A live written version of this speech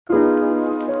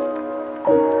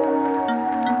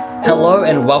Hello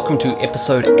and welcome to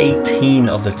episode 18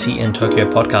 of the Tea in Tokyo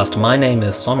podcast. My name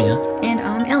is Somya. And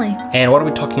I'm Ellie. And what are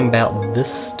we talking about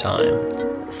this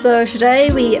time? So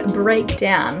today we break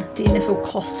down the initial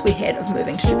costs we had of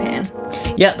moving to Japan.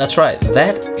 Yeah, that's right.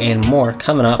 That and more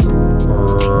coming up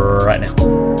right now.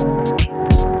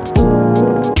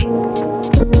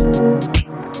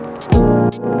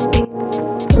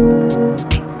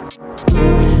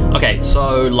 Okay,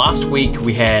 so last week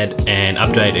we had an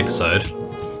update episode.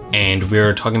 And we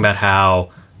were talking about how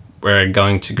we're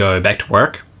going to go back to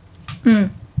work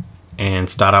and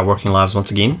start our working lives once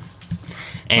again.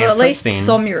 And well, at least then,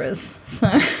 Somya is.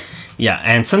 So. Yeah,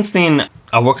 and since then,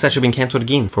 our work's actually been cancelled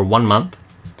again for 1 month.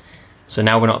 So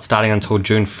now we're not starting until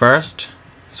June 1st,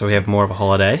 so we have more of a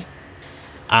holiday.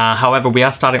 However, we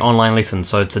are starting online lessons.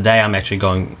 So today I'm actually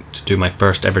going to do my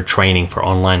first ever training for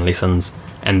online lessons,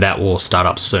 and that will start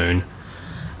up soon.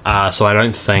 So I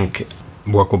don't think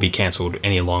work will be cancelled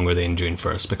any longer than June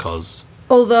 1st because...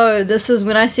 Although this is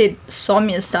when I said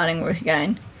Somya's starting work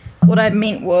again, what I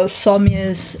meant was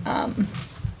Somya's,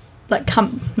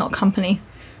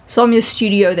 Somya's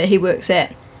studio that he works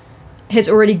at has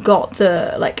already got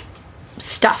the,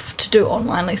 stuff to do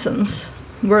online lessons.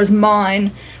 Whereas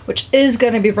mine, which is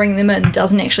going to be bringing them in,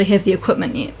 doesn't actually have the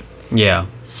equipment yet. Yeah.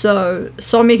 So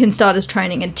Somya can start his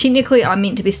training, and technically I'm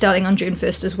meant to be starting on June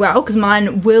 1st as well, because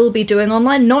mine will be doing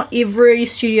online. Not every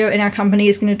studio in our company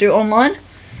is going to do online,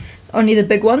 only the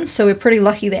big ones, so we're pretty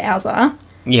lucky that ours are.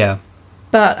 Yeah.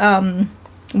 But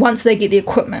once they get the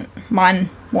equipment, mine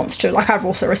wants to. I've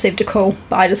also received a call,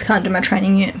 but I just can't do my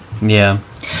training yet. Yeah.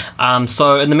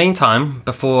 So in the meantime,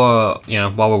 before,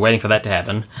 while we're waiting for that to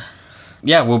happen,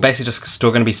 we're basically just still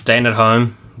going to be staying at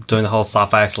home, doing the whole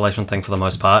self-isolation thing for the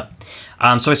most part.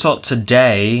 So we thought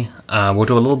today we'll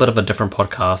do a little bit of a different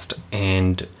podcast,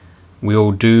 and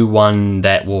we'll do one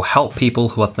that will help people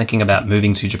who are thinking about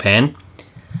moving to Japan.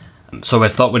 So we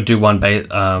thought we'd do one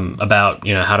about,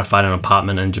 how to find an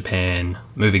apartment in Japan,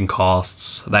 moving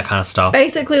costs, that kind of stuff.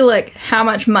 Basically, how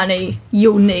much money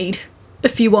you'll need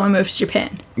if you want to move to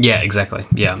Japan. Yeah, exactly.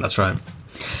 Yeah, that's right.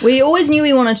 We always knew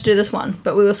we wanted to do this one,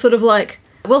 but we were sort of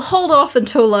we'll hold off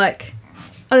until I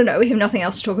don't know, we have nothing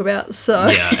else to talk about, so...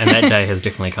 Yeah, and that day has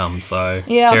definitely come, so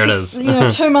yeah, here it is.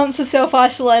 2 months of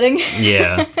self-isolating.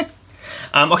 Yeah.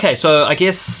 Okay, so I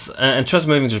guess in terms of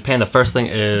moving to Japan, the first thing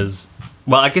is...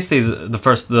 Well, I guess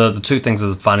the two things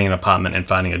is finding an apartment and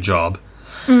finding a job.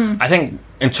 I think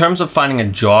in terms of finding a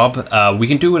job, we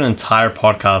can do an entire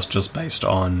podcast just based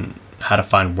on how to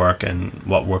find work and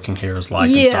what working here is like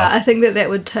and stuff. Yeah, I think that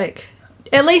would take...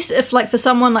 At least if, for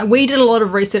someone, we did a lot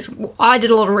of research. I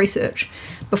did a lot of research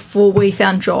before we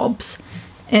found jobs.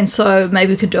 And so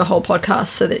maybe we could do a whole podcast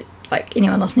so that,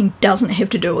 anyone listening doesn't have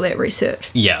to do all that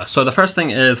research. Yeah, so the first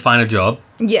thing is find a job.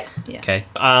 Yeah. Okay.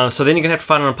 So then you're going to have to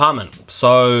find an apartment.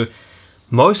 So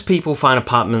most people find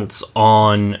apartments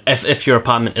on... If your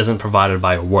apartment isn't provided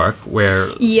by your work,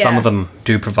 where some of them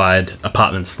do provide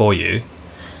apartments for you.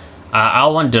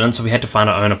 Our one didn't, so we had to find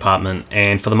our own apartment,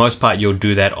 and for the most part, you'll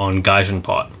do that on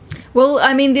Gaijinpot. Well,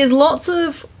 there's lots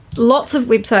of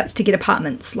websites to get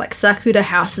apartments. Sakura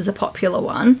House is a popular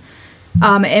one.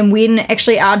 And when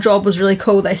actually our job was really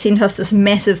cool, they sent us this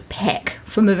massive pack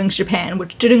for moving to Japan,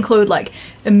 which did include 1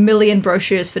 million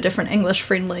brochures for different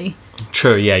English-friendly.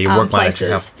 True, yeah, your work might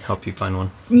actually places. help you find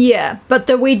one. Yeah, but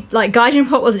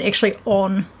Gaijinpot wasn't actually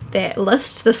on that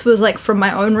list. This was from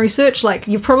my own research.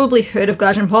 You've probably heard of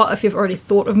Gaijinpot if you've already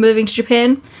thought of moving to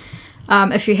Japan.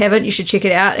 If you haven't, you should check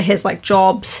it out. It has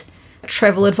jobs,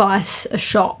 travel advice, a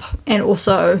shop, and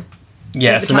also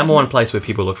it's the number one place where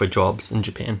people look for jobs in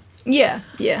Japan. Yeah.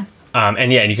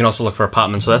 And you can also look for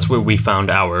apartments. So that's where we found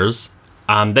ours.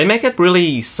 They make it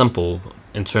really simple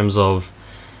in terms of...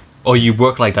 Or you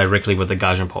work directly with the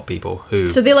Gaijinpot people who...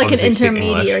 So they're an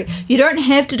intermediary. You don't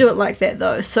have to do it like that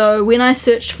though. So when I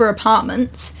searched for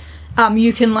apartments,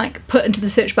 you can put into the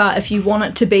search bar if you want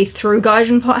it to be through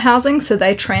Gaijinpot Housing. So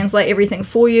they translate everything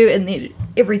for you, and then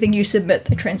everything you submit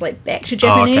they translate back to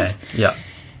Japanese. Oh, okay. Yeah.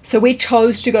 So we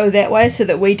chose to go that way so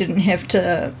that we didn't have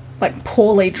to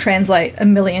poorly translate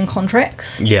 1 million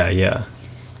contracts. Yeah.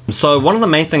 So one of the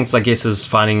main things I guess is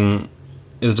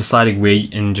deciding where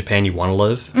in Japan you want to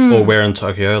live, or where in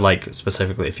Tokyo,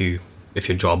 specifically if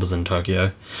your job is in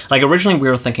Tokyo. Originally we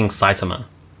were thinking Saitama,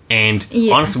 and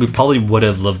honestly we probably would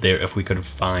have lived there if we could have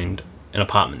found an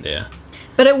apartment there.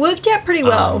 But it worked out pretty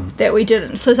well that we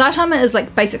didn't. So Saitama is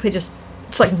basically just,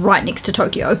 it's right next to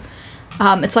Tokyo.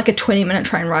 It's a 20-minute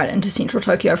train ride into central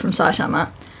Tokyo from Saitama.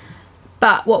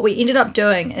 But what we ended up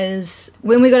doing is,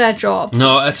 when we got our jobs...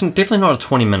 No, it's definitely not a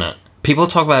 20-minute. People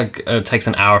talk about it takes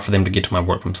an hour for them to get to my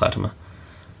work from Saitama.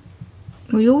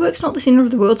 Well, your work's not the centre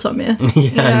of the world, Sonia.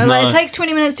 Like, it takes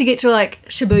 20 minutes to get to, like,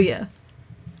 Shibuya.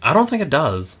 I don't think it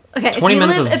does. Okay, 20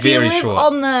 minutes is if very you live short.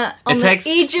 on the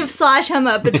edge of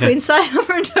Saitama, between Saitama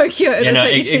and Tokyo, it'll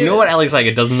take you ignore what Alex like.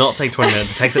 It does not take 20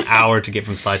 minutes. It takes an hour to get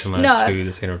from Saitama to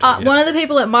the centre of Tokyo. One of the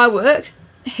people at my work,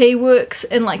 he works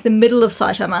in, like, the middle of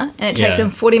Saitama, and it takes him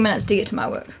 40 minutes to get to my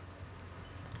work.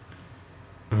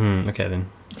 Okay, then.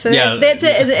 So that's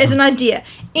it as an idea.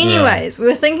 Anyways, we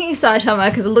were thinking Saitama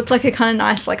because it looked like a kind of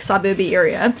nice, like, suburby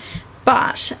area.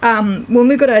 But when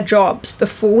we got our jobs,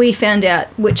 before we found out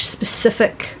which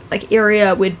specific, like,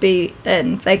 area we'd be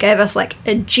in, they gave us, like,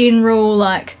 a general,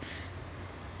 like,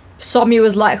 Somi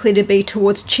was likely to be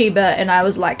towards Chiba and I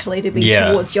was likely to be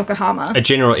towards Yokohama. A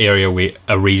general area,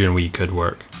 a region where you could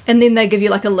work. And then they give you,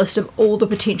 like, a list of all the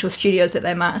potential studios that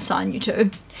they might assign you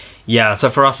to. Yeah, so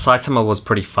for us, Saitama was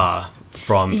pretty far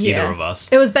from either of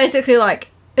us. It was basically like,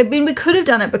 I mean, we could have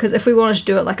done it because if we wanted to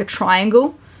do it like a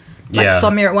triangle, like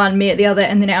Somi at one, me at the other,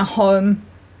 and then our home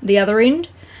the other end.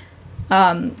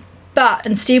 But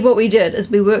instead what we did is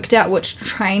we worked out which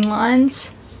train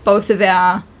lines both of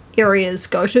our areas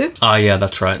go to. Oh, yeah,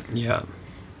 that's right. Yeah.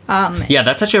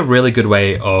 That's actually a really good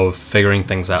way of figuring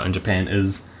things out in Japan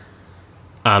is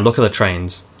look at the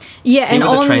trains. Yeah, see and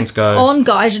where the trains go. On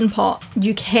Gaijin Pot,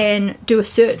 you can do a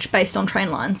search based on train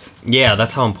lines. Yeah,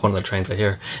 that's how important the trains are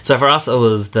here. So for us, it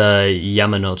was the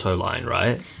Yamanote line,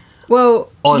 right?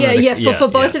 Well, for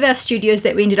both of our studios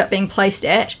that we ended up being placed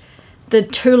at, the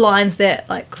two lines that,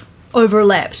 like,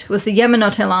 overlapped was the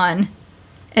Yamanote line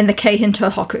and the Keihin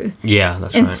Tohoku. Yeah,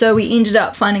 that's right. And so we ended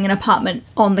up finding an apartment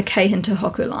on the Keihin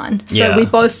Tohoku line. So we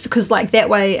both, because, like, that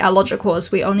way our logic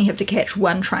was we only have to catch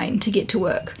one train to get to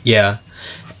work. Yeah.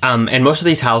 And most of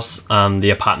these the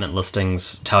apartment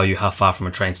listings tell you how far from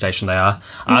a train station they are.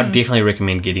 I'd definitely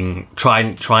recommend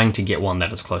trying to get one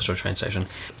that is close to a train station.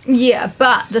 Yeah,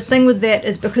 but the thing with that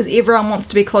is because everyone wants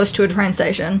to be close to a train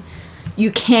station, you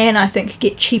can, I think,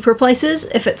 get cheaper places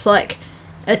if it's like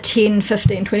a 10,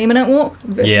 15, 20-minute walk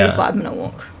versus a 5-minute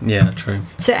walk. Yeah, true.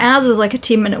 So ours is like a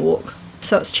 10-minute walk,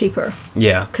 so it's cheaper.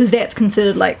 Yeah. Because that's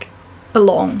considered like a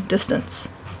long distance.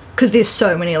 Because there's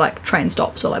so many, like, train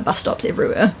stops or, like, bus stops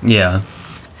everywhere. Yeah.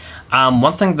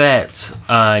 One thing that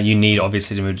you need,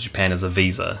 obviously, to move to Japan is a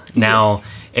visa. Now,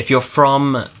 if you're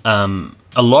from...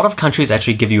 a lot of countries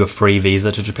actually give you a free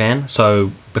visa to Japan.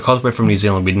 So, because we're from New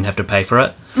Zealand, we didn't have to pay for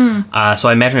it. So,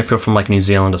 I imagine if you're from, like, New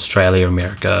Zealand, Australia,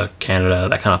 America, Canada,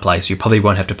 that kind of place, you probably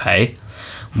won't have to pay.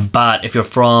 But if you're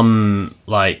from,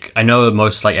 like, I know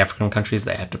most, like, African countries,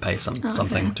 they have to pay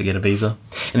something to get a visa.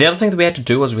 And the other thing that we had to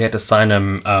do was we had to sign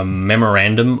a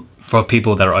memorandum for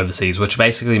people that are overseas, which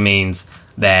basically means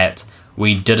that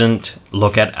we didn't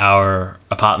look at our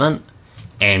apartment,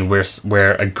 and we're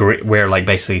like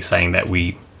basically saying that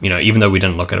we, even though we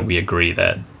didn't look at it, we agree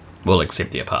that we'll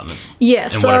accept the apartment. Yeah,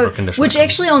 so, which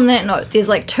actually on that note, there's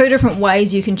like two different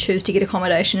ways you can choose to get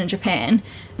accommodation in Japan.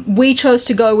 We chose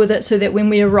to go with it so that when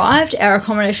we arrived, our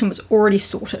accommodation was already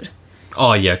sorted.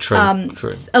 Oh, yeah, true,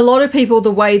 true. A lot of people,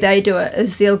 the way they do it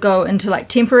is they'll go into like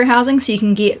temporary housing so you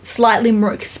can get slightly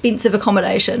more expensive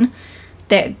accommodation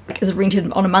that is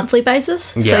rented on a monthly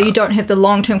basis. Yeah. So you don't have the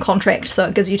long-term contract, so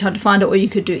it gives you time to find it, or you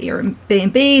could do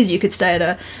Airbnbs, you could stay at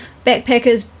a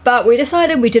backpackers, but we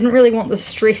decided we didn't really want the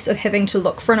stress of having to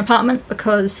look for an apartment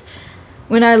because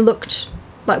when I looked,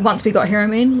 like once we got here,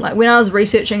 like when I was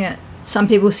researching it, some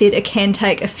people said it can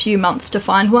take a few months to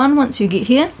find one once you get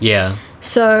here. Yeah.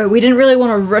 So we didn't really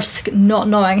want to risk not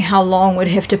knowing how long we'd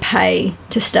have to pay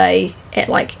to stay at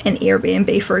like an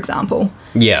Airbnb, for example.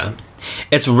 Yeah.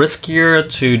 It's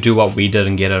riskier to do what we did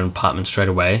and get an apartment straight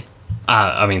away.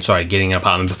 Getting an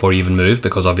apartment before you even move,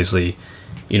 because obviously,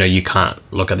 you can't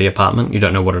look at the apartment. You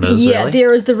don't know what it is, Yeah, really.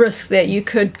 there is the risk that you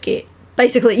could get,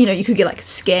 basically, you could get, like,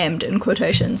 scammed, in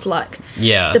quotations. Like,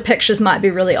 yeah, the pictures might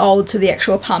be really old, so the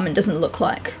actual apartment doesn't look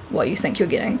like what you think you're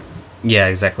getting. Yeah,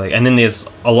 exactly. And then there's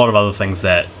a lot of other things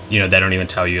that, they don't even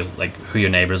tell you, like, who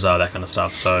your neighbours are, that kind of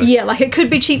stuff. So yeah, like, it could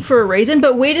be cheap for a reason,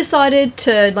 but we decided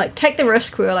to, like, take the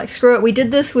risk. We were like, screw it. We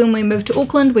did this when we moved to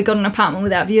Auckland. We got an apartment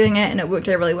without viewing it, and it worked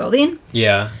out really well then.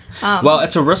 Yeah. Well,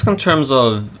 it's a risk in terms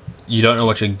of you don't know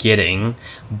what you're getting,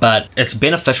 but it's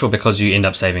beneficial because you end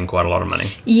up saving quite a lot of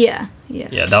money. Yeah.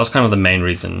 Yeah, that was kind of the main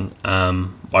reason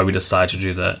why we decided to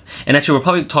do that. And actually, we'll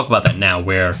probably talk about that now,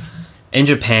 where in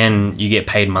Japan, you get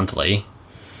paid monthly.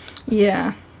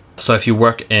 Yeah. So if you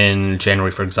work in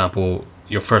January, for example,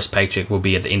 your first paycheck will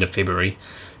be at the end of February.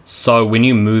 So when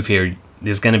you move here,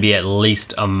 there's going to be at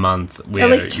least a month where at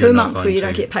least 2 months where you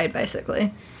don't get paid,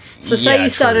 basically. So say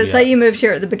Yeah, say you moved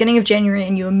here at the beginning of January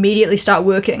and you immediately start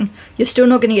working, you're still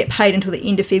not going to get paid until the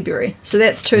end of February. So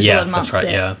that's 2 solid months that's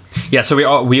right, there. Yeah, so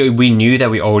we knew that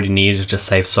we already needed to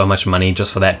save so much money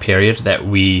just for that period that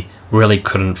we really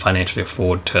couldn't financially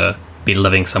afford to be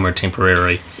living somewhere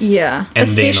temporarily. Yeah, And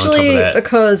then on top of especially that-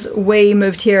 because we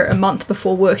moved here a month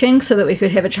before working so that we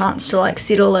could have a chance to like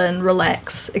settle in,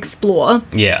 relax, explore.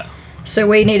 Yeah. So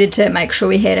we needed to make sure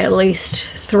we had at least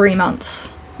 3 months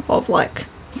of like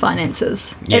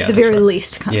finances Yeah, at the that's very right.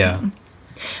 least. Kind Yeah. of thing.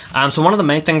 So one of the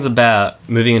main things about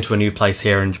moving into a new place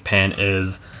here in Japan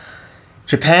is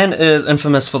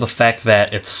infamous for the fact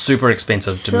that it's super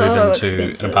expensive to So move into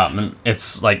expensive. an apartment.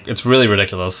 It's really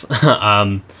ridiculous.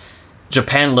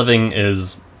 Japan living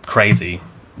is crazy.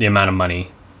 The amount of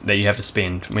money that you have to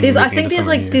spend when you're moving into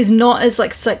somewhere new. There's not as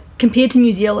like so compared to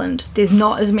New Zealand, there's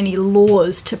not as many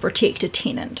laws to protect a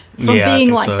tenant from Yeah, I being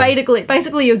think like so.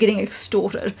 basically you're getting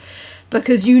extorted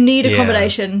because you need Yeah.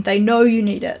 accommodation. They know you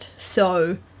need it,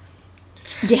 so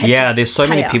you have Yeah, to there's so pay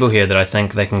many up. people here that I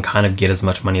think they can kind of get as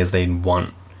much money as they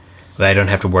want. They don't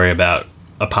have to worry about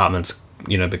apartments,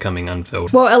 becoming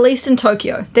unfilled. Well, at least in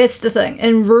Tokyo, that's the thing.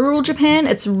 In rural Japan,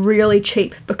 it's really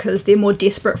cheap because they're more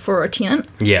desperate for a tenant.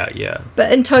 Yeah, yeah.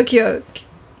 But in Tokyo,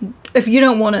 if you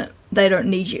don't want it, they don't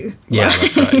need you. Yeah,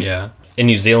 that's right. Yeah. In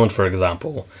New Zealand, for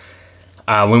example,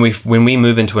 when we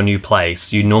move into a new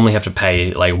place, you normally have to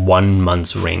pay like 1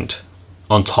 month's rent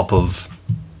on top of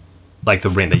like the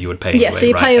rent that you would pay. Yeah, anyway, so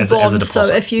you right? pay a As a bond, so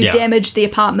deposit. if you Yeah. damage the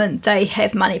apartment, they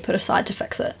have money put aside to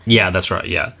fix it. Yeah, that's right.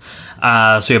 Yeah.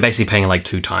 So you're basically paying like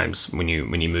 2 times when you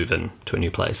move in to a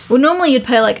new place. Well, normally you'd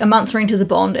pay like a month's rent as a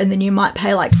bond, and then you might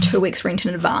pay like 2 weeks' rent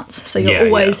in advance. So you're Yeah,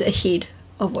 always yeah. ahead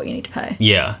of what you need to pay.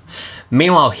 Yeah.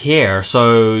 Meanwhile, here,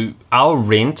 so our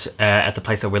rent at the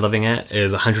place that we're living at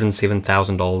is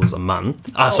 $107,000 a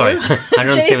month. Sorry,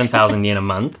 107,000 yen a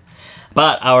month.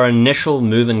 But our initial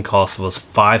move-in cost was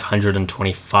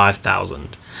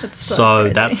 525,000. That's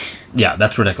so crazy.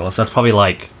 that's ridiculous. That's probably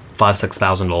like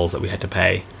 $5,000-6,000 that we had to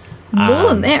pay. More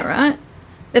than that, right?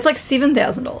 It's like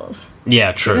 $7,000.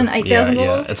 Yeah, true. $7,000, $8,000?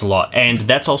 Yeah, it's a lot, and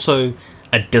that's also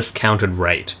a discounted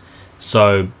rate.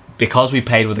 So because we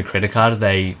paid with a credit card,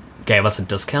 they gave us a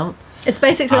discount. It's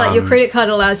basically like your credit card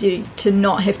allows you to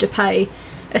not have to pay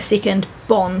a second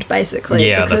bond, basically.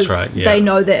 Yeah, that's because right, yeah. they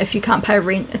know that if you can't pay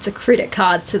rent, it's a credit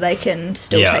card, so they can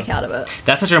still Yeah. take out of it.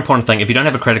 That's such an important thing. If you don't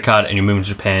have a credit card and you're moving to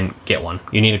Japan, get one.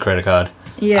 You need a credit card.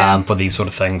 Yeah. For these sort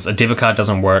of things. A debit card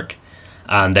doesn't work.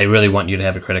 They really want you to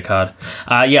have a credit card.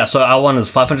 So our one is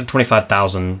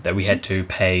 525,000 that we had to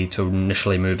pay to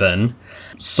initially move in.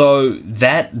 So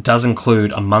that does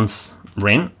include a month's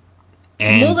rent.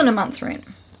 And More than a month's rent.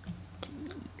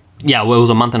 yeah, well, it was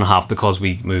a month and a half because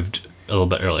we moved a little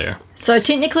bit earlier. So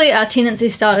technically our tenancy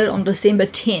started on December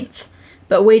 10th,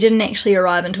 but we didn't actually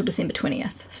arrive until December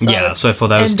 20th. So for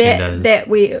those and 10 that, days. that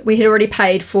we had already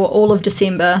paid for all of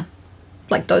December,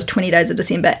 like those 20 days of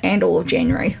December and all of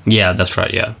January. Yeah, that's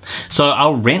right, yeah. So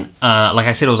our rent, like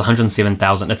I said, it was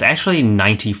 107,000. It's actually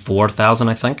 94,000,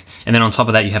 I think. And then on top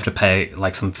of that, you have to pay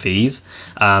like some fees.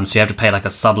 So you have to pay like a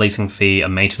subleasing fee, a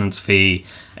maintenance fee,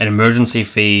 an emergency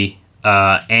fee,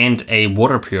 and a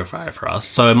water purifier for us.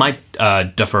 So it might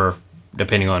differ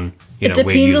depending on, It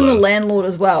where you depends on the live. landlord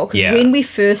as well. Because Yeah. when we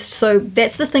first, so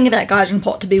that's the thing about Gaijin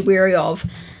Pot to be wary of.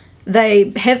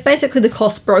 They have basically the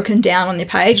costs broken down on their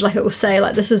page. Like it will say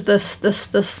like this is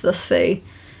this fee.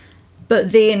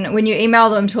 But then when you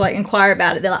email them to like inquire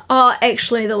about it, they're like, oh,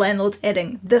 actually the landlord's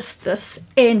adding this,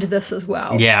 and this as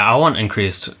well. Yeah, our one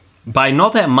increased by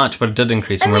not that much, but it did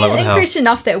increase. I And mean, we're like, it what the hell? increased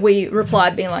enough that we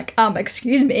replied being like,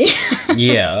 excuse me.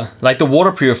 Yeah, like the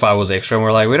water purifier was extra, and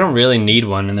we're like, we don't really need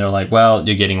one. And they're like, well,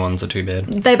 you're getting one, so too bad.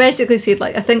 They basically said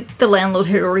like, I think the landlord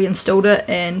had already installed it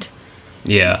and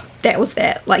Yeah, that was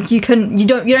that. Like you don't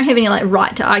have any like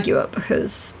right to argue it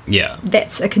because yeah.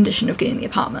 that's a condition of getting the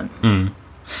apartment.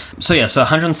 So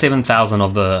 107,000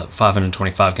 of the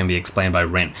 525 can be explained by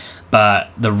rent, but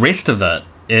the rest of it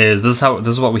is this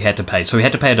is what we had to pay. So we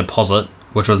had to pay a deposit,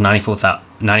 which was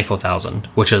 94,000,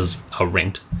 which is our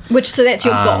rent. So that's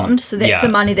your bond. So that's yeah. the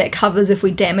money that covers if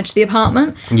we damage the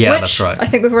apartment. Yeah, which that's right. I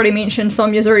think we've already mentioned.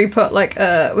 Somya's already put like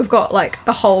we've got like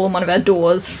a hole in one of our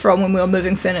doors from when we were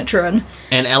moving furniture in.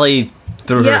 And Ellie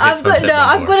threw her Yeah, headphones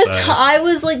at one door, so- I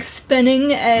was like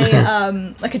spinning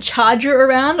a like a charger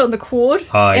around on the cord,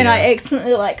 Oh, and yeah. I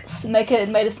accidentally like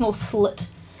made a small slit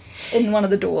in one of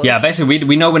the doors. Yeah, basically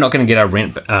we know we're not going to get our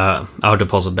rent, our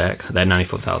deposit back, that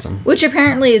 94,000. Which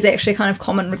apparently is actually kind of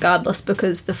common regardless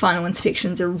because the final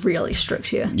inspections are really strict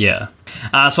here. Yeah.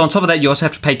 So on top of that, you also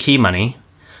have to pay key money,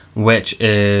 which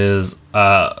is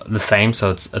the same.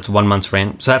 So it's 1 month's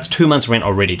rent. So that's 2 months' rent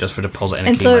already just for deposit and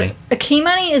And key so money. a key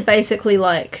money is basically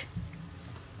like,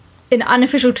 in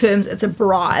unofficial terms, it's a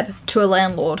bribe to a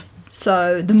landlord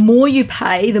So the more you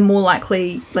pay, the more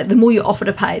likely, like the more you offer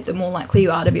to pay, the more likely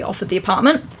you are to be offered the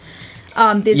apartment.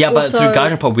 There's Yeah, but also, through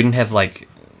Gaijin Pot, we didn't have, like,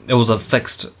 it was a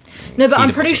fixed... No, but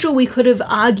I'm pretty deposit. sure we could have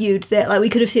argued that, like, we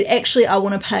could have said, actually, I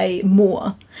want to pay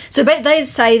more. So they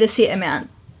say the set amount,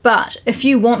 but if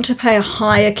you want to pay a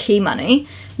higher key money,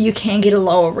 you can get a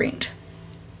lower rent.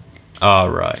 Oh,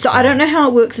 right. So I don't know how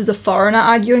it works as a foreigner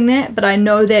arguing that, but I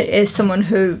know that as someone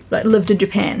who like lived in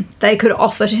Japan, they could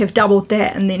offer to have doubled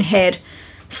that and then had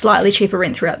slightly cheaper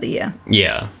rent throughout the year.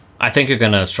 Yeah. I think you're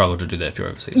going to struggle to do that if you're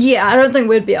overseas. Yeah, I don't think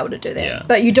we'd be able to do that. Yeah.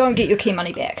 But you don't get your key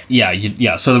money back. Yeah,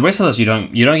 yeah. So the rest of this, you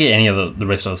don't get any of the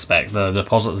rest of this back. The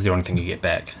deposit is the only thing you get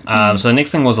back. So the next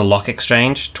thing was a lock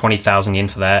exchange, 20,000 yen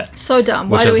for that. So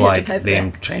dumb. Why Which do is we like have to pay for them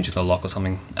that? changing the lock or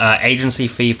something. Agency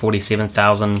fee,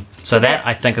 47,000. So that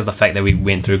I think is the fact that we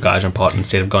went through Gaijin Pot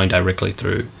instead of going directly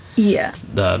through Yeah.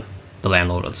 the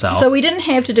landlord itself. So we didn't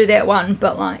have to do that one,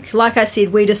 but like I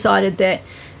said, we decided that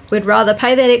we'd rather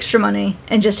pay that extra money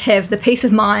and just have the peace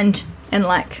of mind and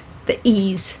like the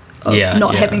ease of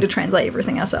not having to translate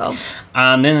everything ourselves.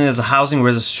 Then there's a housing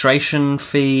registration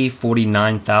fee,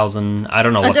 49,000. I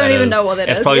don't know what that is. I don't even know what that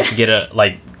it's is. probably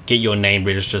to get your name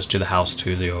registered to the house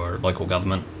to your local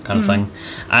government kind of thing.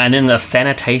 And then the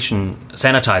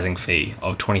sanitizing fee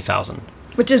of 20,000.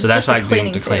 Which is So that's just a like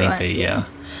cleaning the fee, cleaning right? fee, yeah.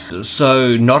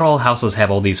 So not all houses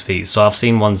have all these fees. So I've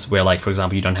seen ones where, like, for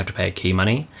example, you don't have to pay key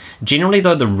money. Generally,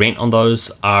 though, the rent on those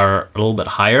are a little bit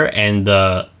higher, and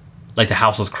the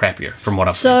house is crappier from what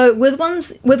I've seen. So with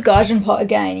Gaijin Pot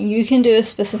again, you can do a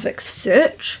specific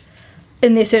search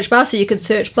in their search bar. So you could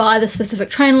search by the specific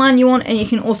train line you want, and you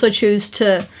can also choose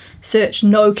to search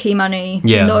no key money,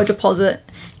 no deposit.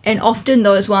 And often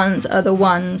those ones are the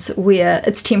ones where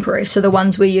it's temporary. So the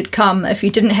ones where you'd come, if you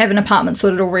didn't have an apartment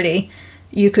sorted already,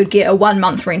 you could get a 1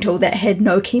 month rental that had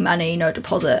no key money, no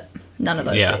deposit, none of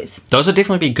those fees. Those would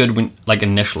definitely be good when, like,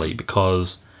 initially,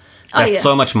 because that's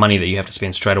so much money that you have to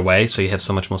spend straight away, so you have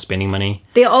so much more spending money.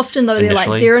 They're often, though,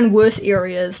 Initially. they're in worse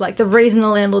areas. Like, the reason the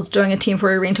landlord's doing a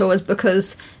temporary rental is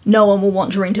because no one will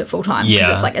want to rent it full time. Yeah.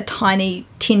 Because it's like a tiny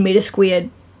 10 metre squared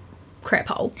crap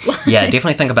hole. Yeah,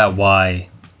 definitely think about why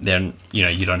then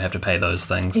you don't have to pay those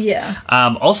things. Yeah.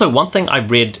 Also, one thing I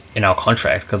read in our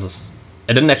contract, because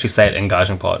it didn't actually say it in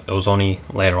Gaijin Pot, it was only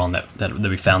later on that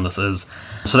we found this is.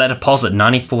 So that deposit,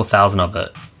 94,000 of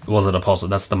it was a deposit.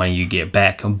 That's the money you get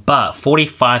back. But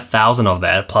 45,000 of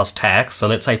that plus tax, so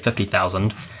let's say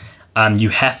 50,000, you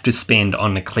have to spend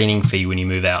on the cleaning fee when you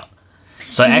move out.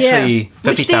 So actually,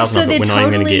 50,000 of it we're not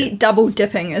even going to totally get. double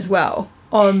dipping as well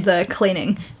on the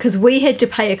cleaning, because we had to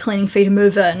pay a cleaning fee to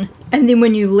move in, and then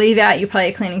when you leave out you pay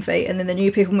a cleaning fee, and then the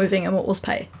new people moving in will also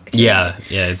pay a cleaning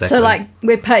fee. Yeah, exactly. So like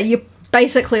you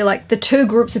basically, like, the two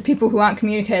groups of people who aren't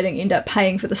communicating end up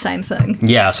paying for the same thing.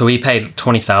 Yeah, so we paid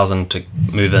 20,000 to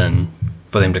move in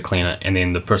for them to clean it, and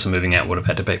then the person moving out would have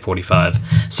had to pay 45.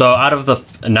 So out of the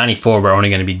 94, we're only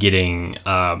going to be getting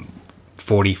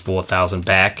 44,000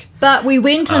 back. But we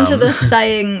went into this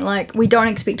saying, like, we don't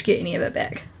expect to get any of it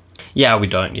back. Yeah, we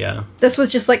don't. Yeah. This was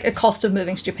just like a cost of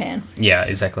moving to Japan. Yeah,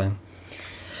 exactly.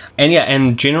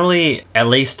 And generally, at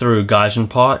least through Gaijin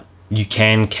Pot, you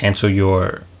can cancel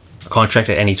your contract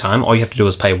at any time. All you have to do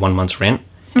is pay 1 month's rent,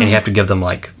 and you have to give them,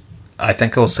 like, I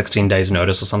think it was 16 days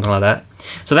notice or something like that.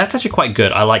 So that's actually quite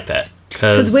good. I like that.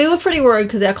 Because we were pretty worried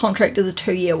because our contract is a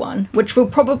 2-year one, which will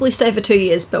probably stay for 2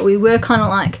 years, but we were kind of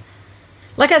like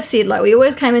I've said, like, we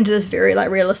always came into this very, like,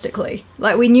 realistically.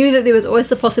 Like, we knew that there was always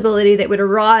the possibility that we'd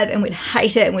arrive and we'd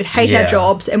hate it and we'd hate our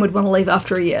jobs and we'd want to leave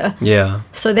after a year. Yeah.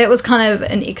 So that was kind of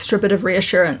an extra bit of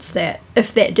reassurance that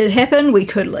if that did happen, we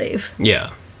could leave.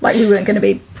 Yeah. Like, we weren't going to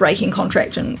be breaking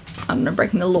contract and, I don't know,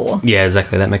 breaking the law. Yeah,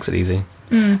 exactly. That makes it easy.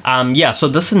 Yeah, so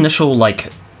this initial,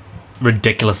 like,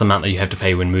 ridiculous amount that you have to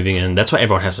pay when moving in, that's what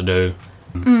everyone has to do.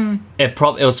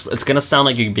 It's going to sound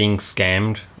like you're being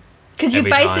scammed. Because you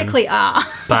basically are.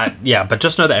 But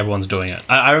just know that everyone's doing it.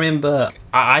 I remember,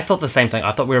 I thought the same thing.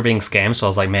 I thought we were being scammed, so I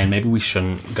was like, man, maybe we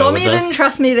shouldn't go with Somi this. didn't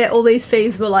trust me that all these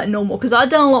fees were, like, normal, because I'd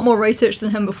done a lot more research than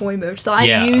him before we moved, so I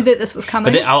knew that this was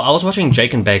coming. But then I was watching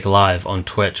Jake and Bake live on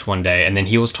Twitch one day, and then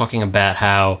he was talking about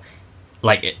how,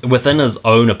 like, within his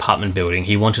own apartment building,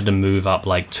 he wanted to move up,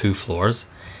 like, 2 floors.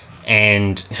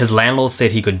 And his landlord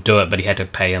said he could do it, but he had to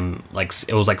pay him, like,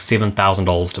 it was like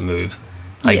 $7,000 to move.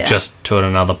 Like, just to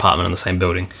another apartment in the same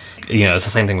building. You know, it's the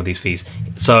same thing with these fees.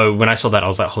 So when I saw that, I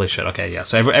was like, holy shit, okay, yeah.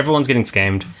 So everyone's getting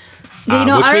scammed.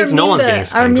 Which means no one's getting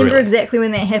scammed, I remember really. exactly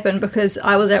when that happened, because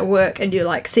I was at work and you,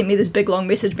 like, sent me this big long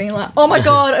message being like, oh my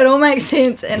god, it all makes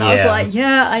sense. And I was like,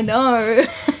 yeah, I know.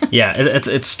 Yeah,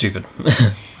 it's stupid.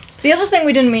 The other thing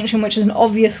we didn't mention, which is an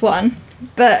obvious one,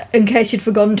 but in case you'd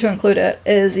forgotten to include it,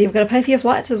 is you've got to pay for your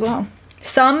flights as well.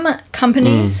 Some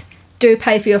companies do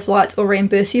pay for your flights or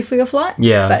reimburse you for your flights,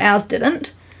 but ours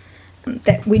didn't.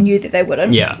 That we knew that they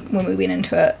wouldn't when we went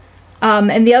into it.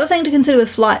 And the other thing to consider with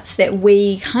flights that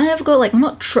we kind of got, like,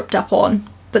 not tripped up on,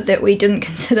 but that we didn't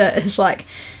consider is, like,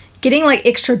 getting, like,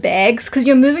 extra bags, because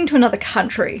you're moving to another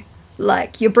country.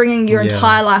 Like, you're bringing your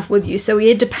entire life with you, so we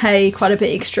had to pay quite a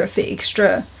bit extra for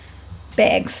extra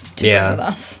bags to bring with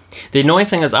us. The annoying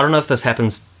thing is, I don't know if this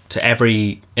happens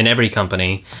to in every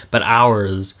company, but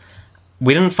ours,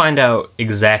 we didn't find out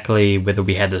exactly whether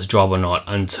we had this job or not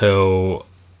until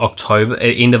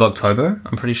end of October,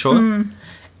 I'm pretty sure.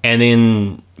 And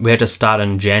then we had to start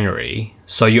in January,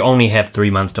 so you only have 3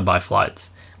 months to buy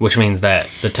flights, which means that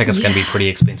the tickets can be pretty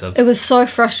expensive. It was so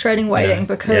frustrating waiting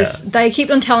because they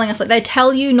kept on telling us, like, they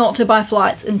tell you not to buy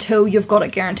flights until you've got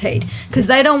it guaranteed, because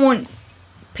they don't want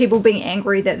people being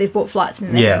angry that they've bought flights and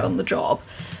then they haven't gotten the job.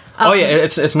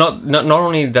 It's not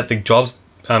only that the job's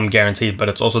guaranteed, but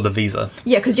it's also the visa.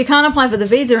 Yeah, because you can't apply for the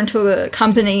visa until the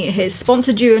company has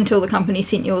sponsored you, until the company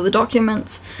sent you all the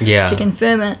documents to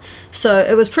confirm it. So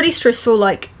it was pretty stressful.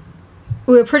 Like,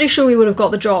 we were pretty sure we would have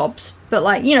got the jobs, but,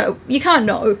 like, you know, you can't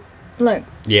know. Like,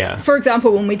 for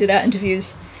example, when we did our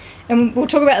interviews, and we'll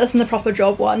talk about this in the proper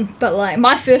job one, but, like,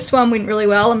 my first one went really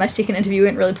well and my second interview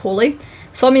went really poorly.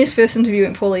 Somia's first interview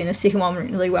went poorly and his second one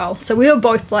went really well. So we were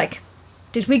both like,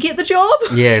 did we get the job?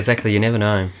 Yeah, exactly. You never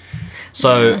know.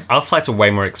 So our flights are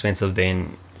way more expensive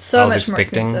than I was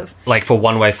expecting. More expensive. Like, for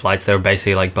one-way flights, they were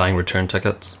basically like buying return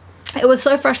tickets. It was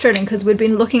so frustrating because we'd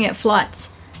been looking at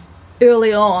flights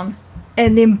early on,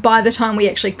 and then by the time we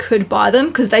actually could buy them,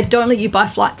 because they don't let you buy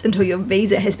flights until your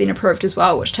visa has been approved as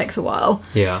well, which takes a while.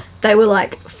 Yeah. They were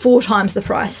like 4 times the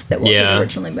price that what they'd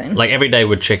originally been. Like, every day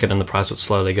we'd check it and the price would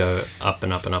slowly go up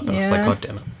and up and up, and it's like, God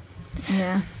damn it.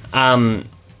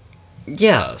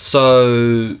 Yeah.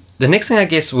 So the next thing, I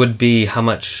guess, would be how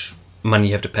much money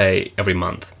you have to pay every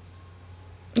month.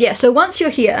 Yeah, so once you're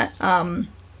here,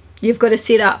 you've got to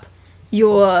set up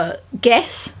your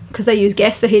gas, because they use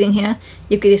gas for heating here.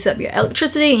 You've got to set up your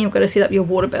electricity, and you've got to set up your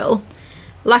water bill.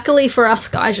 Luckily for us,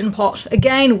 Gaijinpot,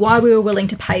 again, why we were willing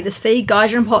to pay this fee,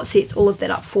 Gaijinpot sets all of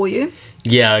that up for you.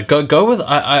 Yeah, go with...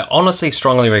 I honestly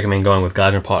strongly recommend going with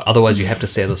Gaijinpot. Otherwise, you have to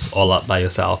set this all up by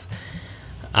yourself.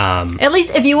 At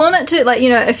least if you want it to, like, you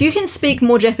know, if you can speak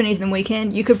more Japanese than we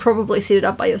can, you could probably set it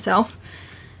up by yourself.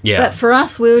 Yeah. But for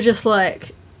us, we were just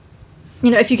like,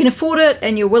 you know, if you can afford it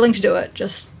and you're willing to do it,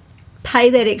 just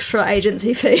pay that extra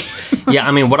agency fee. Yeah,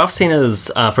 I mean, what I've seen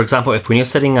is, for example, when you're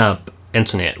setting up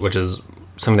internet, which is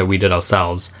something that we did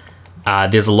ourselves,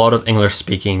 there's a lot of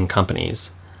English-speaking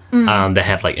companies that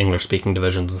have, like, English-speaking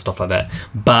divisions and stuff like that.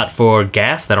 But for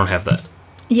gas, they don't have that.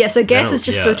 Yeah, so gas is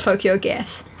just through Tokyo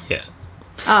Gas. Yeah.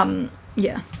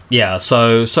 Yeah,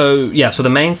 so the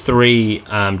main three,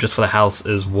 just for the house,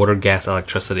 is water, gas,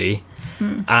 electricity.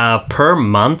 Per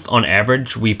month, on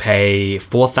average, we pay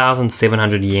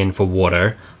 4,700 yen for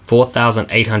water,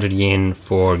 4,800 yen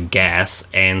for gas,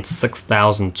 and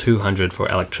 6,200 for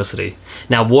electricity.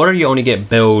 Now, water you only get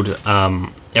billed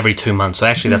every 2 months, so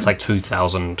actually that's like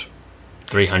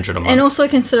 2,300 a month. And also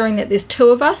considering that there's 2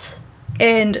 of us,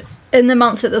 and in the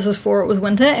months that this is for, it was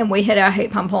winter, and we had our heat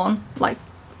pump on, like,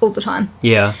 all the time.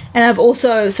 Yeah. And I've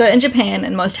also, so in Japan,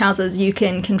 in most houses, you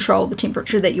can control the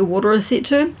temperature that your water is set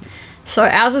to. So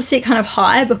ours is set kind of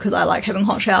high because I like having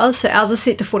hot showers. So ours is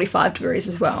set to 45 degrees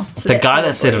as well. So the guy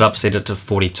that set it up set it to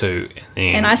 42.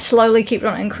 And I slowly kept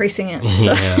on increasing it.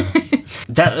 So. Yeah.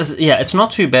 It's not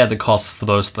too bad, the cost for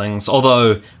those things.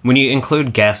 Although, when you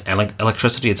include gas and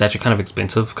electricity, it's actually kind of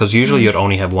expensive because usually you'd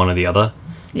only have one or the other.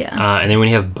 Yeah. And then when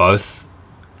you have both,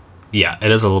 yeah, it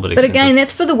is a little bit expensive. But again,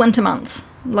 that's for the winter months.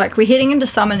 Like, we're heading into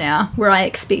summer now, where I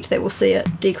expect that we'll see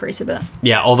it decrease a bit.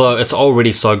 Yeah, although it's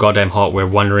already so goddamn hot, we're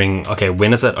wondering, okay,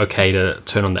 when is it okay to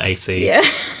turn on the AC? Yeah.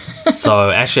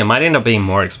 So, actually, it might end up being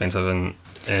more expensive in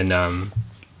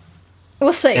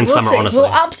we'll see. In summer, honestly. We'll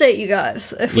update you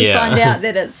guys if we find out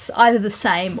that it's either the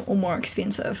same or more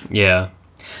expensive. Yeah.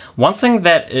 One thing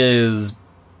that is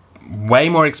way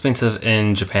more expensive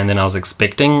in Japan than I was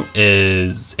expecting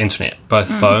is internet, both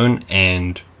phone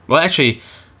and... Well, actually...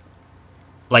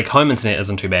 Like, home internet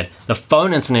isn't too bad. The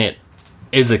phone internet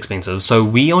is expensive, so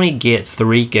we only get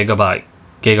 3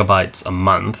 gigabytes a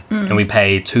month, and we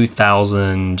pay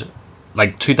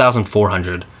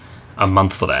 2,400 a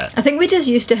month for that. I think we're just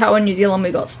used to how in New Zealand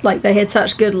we got, like, they had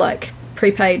such good, like,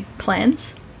 prepaid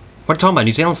plans. What are you talking about?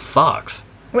 New Zealand sucks.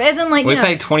 Well, as in, like, we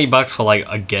paid $20 for, like,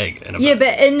 a gig. Yeah,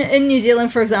 but in New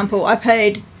Zealand, for example, I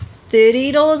paid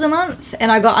 $30 a month, and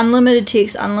I got unlimited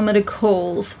text, unlimited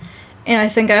calls, and I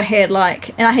think I had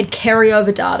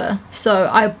carryover data, so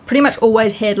I pretty much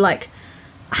always had like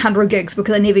 100 gigs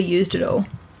because I never used it all.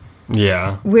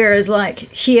 Yeah. Whereas like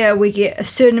here we get a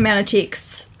certain amount of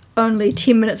texts, only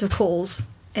 10 minutes of calls,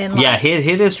 and like, Yeah,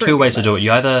 here there's two ways to do it.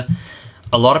 You either,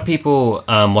 a lot of people,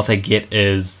 what they get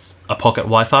is a pocket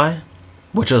Wi-Fi,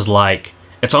 which is like,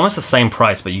 it's almost the same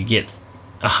price, but you get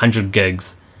 100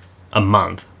 gigs a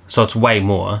month, so it's way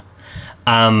more.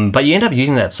 But you end up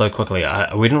using that so quickly.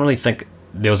 We didn't really think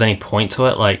there was any point to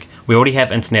it. Like, we already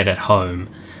have internet at home,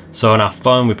 so on our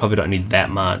phone we probably don't need that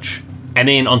much. And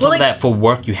then on top of that, for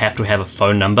work you have to have a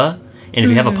phone number. And if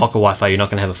you have a pocket Wi-Fi, you're not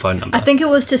going to have a phone number. I think it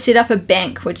was to set up a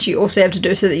bank, which you also have to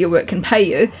do so that your work can pay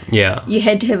you. Yeah. You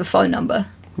had to have a phone number.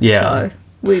 Yeah. So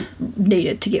we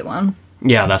needed to get one.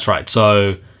 Yeah, that's right.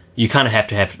 So you kind of have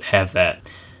to have that.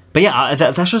 But yeah,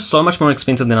 that's just so much more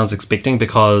expensive than I was expecting,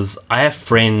 because I have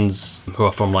friends who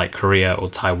are from like Korea or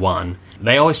Taiwan.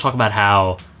 They always talk about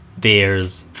how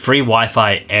there's free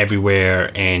Wi-Fi everywhere,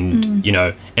 and you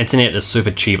know, internet is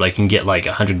super cheap. Like, you can get like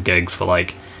 100 gigs for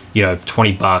like, you know,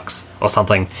 $20 or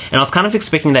something. And I was kind of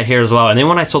expecting that here as well. And then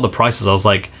when I saw the prices, I was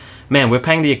like, man, we're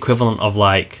paying the equivalent of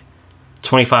like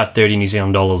 25-30 New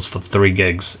Zealand dollars for 3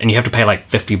 gigs, and you have to pay like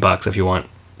 $50 if you want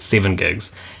 7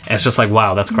 gigs. And it's just like,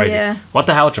 wow, that's crazy. Yeah. What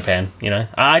the hell, Japan? You know,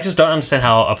 I just don't understand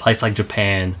how a place like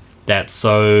Japan that's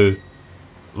so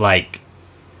like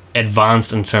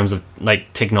advanced in terms of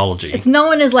like technology. It's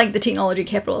known as like the technology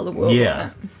capital of the world. Yeah.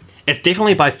 Right? It's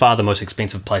definitely by far the most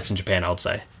expensive place in Japan, I would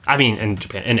say. I mean,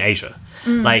 in Asia.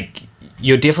 Like,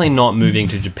 you're definitely not moving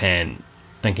to Japan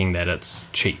thinking that it's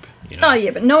cheap. You know? Oh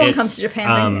yeah, but no one comes to Japan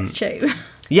thinking it's cheap.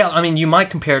 Yeah, I mean, you might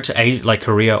compare it to like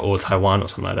Korea or Taiwan or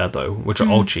something like that, though, which are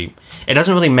all cheap. It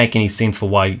doesn't really make any sense for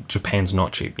why Japan's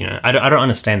not cheap. You know, I don't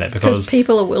understand that, because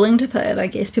people are willing to pay it. I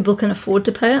guess people can afford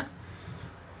to pay it.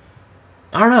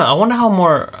 I don't know. I wonder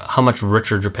how much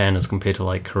richer Japan is compared to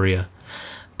like Korea.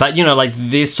 But you know, like,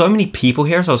 there's so many people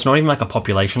here, so it's not even like a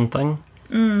population thing.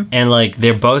 And like,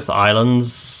 they're both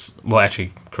islands. Well,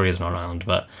 actually, Korea's not an island,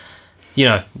 but you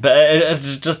know, but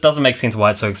it just doesn't make sense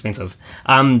why it's so expensive.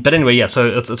 But anyway, yeah. So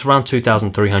it's around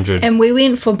 2,300. And we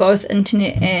went for both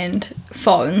internet and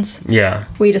phones. Yeah.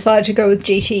 We decided to go with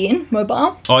GTN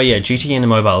Mobile. Oh yeah, GTN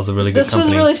Mobile is a really good This company.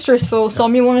 was really stressful.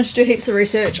 Sonia wanted to do heaps of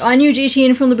research. I knew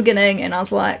GTN from the beginning, and I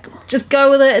was like, just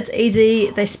go with it. It's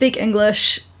easy. They speak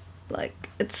English. Like,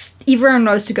 everyone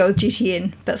knows to go with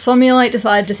GTN. But Sonia like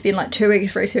decided to spend like 2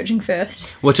 weeks researching first.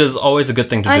 Which is always a good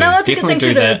thing to do. I know it's Definitely a good thing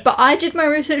to do, that. but I did my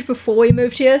research before we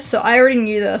moved here, so I already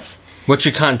knew this. Which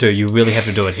you can't do. You really have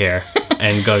to do it here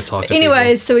and go talk to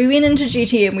Anyways, so we went into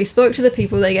GTN, we spoke to the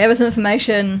people, they gave us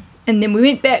information, and then we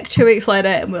went back 2 weeks later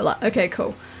and we were like, okay,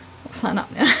 cool, we'll sign up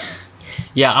now.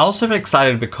 Yeah, I was sort of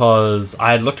excited because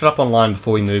I had looked it up online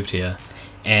before we moved here,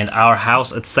 and our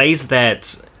house, it says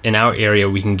that in our area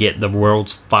we can get the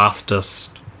world's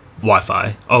fastest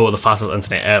Wi-Fi, the fastest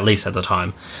internet, at least at the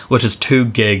time, which is 2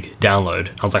 gig download.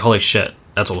 I was like, holy shit,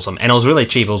 that's awesome. And it was really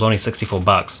cheap. It was only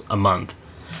 $64 a month.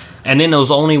 And then it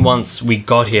was only once we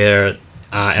got here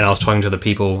and I was talking to the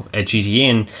people at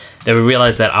GTN that we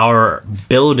realized that our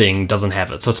building doesn't have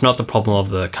it. So it's not the problem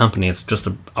of the company, it's just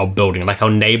our building. Like,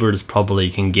 our neighbors probably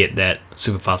can get that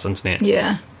super fast internet.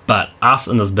 Yeah. But us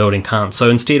in this building can't. So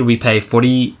instead we pay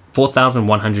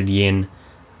 4,100 yen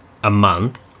a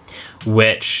month,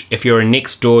 which if you're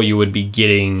next door you would be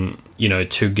getting,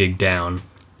 2 gig down.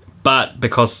 But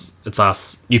because it's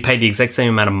us, you pay the exact same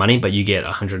amount of money, but you get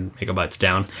 100 megabytes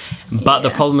down. But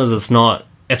the problem is it's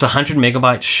 100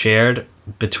 megabytes shared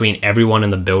between everyone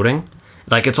in the building.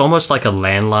 Like, it's almost like a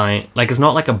landline. Like, it's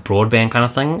not like a broadband kind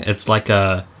of thing. It's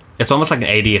almost like an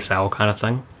ADSL kind of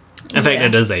thing. In fact,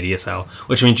 it is ADSL,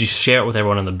 which means you share it with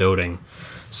everyone in the building.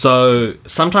 So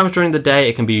sometimes during the day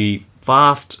it can be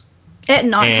fast. At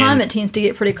night time it tends to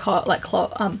get pretty cold,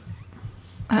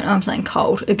 I'm saying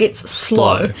cold. It gets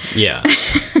slow. Yeah.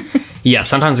 Yeah,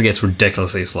 sometimes it gets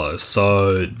ridiculously slow,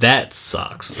 so that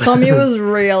sucks. Sonia was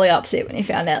really upset when he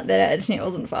found out that our internet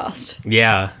wasn't fast.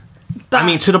 Yeah. But, I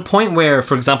mean, to the point where,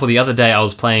 for example, the other day I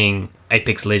was playing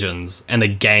Apex Legends and the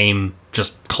game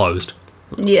just closed.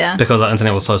 Yeah. Because our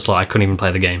internet was so slow, I couldn't even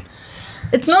play the game.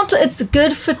 It's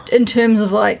good in terms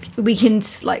of, like, we can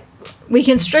stream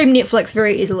Netflix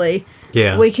very easily.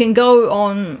 Yeah. We can go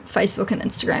on Facebook and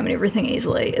Instagram and everything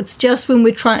easily. It's just when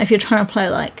if you're trying to play,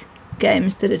 like,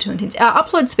 games that are too intense. Our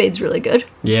upload speed's really good.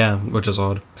 Yeah, which is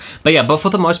odd. But for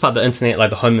the most part, the internet, like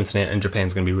the home internet in Japan,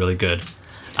 is going to be really good.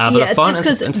 But the phone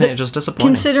internet is just disappointing.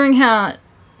 Considering how,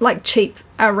 like, cheap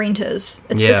our rent is,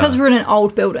 it's because we're in an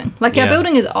old building. Like, our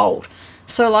building is old.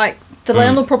 So, like, the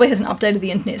landlord probably hasn't updated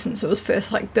the internet since it was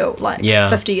first, like, built, like,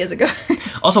 50 years ago.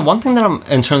 Also, one thing that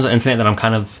in terms of internet that I'm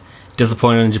kind of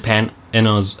disappointed in Japan in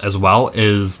as well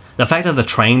is the fact that the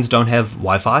trains don't have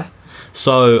Wi-Fi.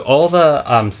 So all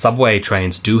the subway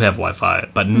trains do have Wi-Fi,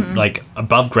 but like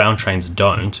above ground trains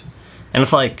don't. And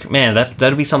it's like, man,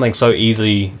 that'd be something so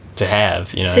easy to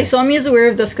have, you know. See, Somia's aware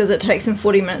of this because it takes him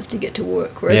 40 minutes to get to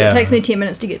work, whereas it takes me 10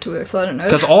 minutes to get to work, so I don't know.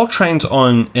 Because all trains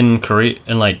in Korea,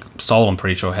 in like Seoul, I'm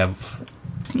pretty sure have.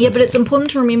 Yeah, but it's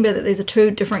important to remember that these are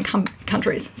two different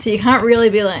countries, so you can't really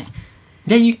be like.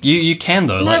 Yeah, you can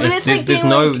though. No, like, but there's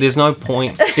no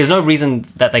point. There's no reason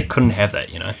that they couldn't have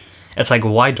that. You know, it's like,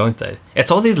 why don't they?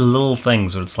 It's all these little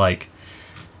things where it's like,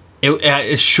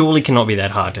 it surely cannot be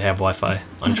that hard to have Wi-Fi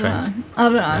on trains. I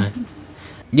don't know.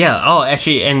 Yeah. Oh,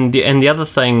 actually, and the other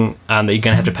thing that you're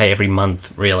gonna have to pay every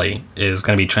month really is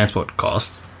gonna be transport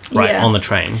costs, right, on the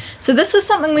train. So this is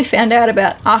something we found out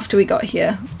about after we got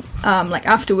here, like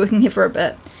after working here for a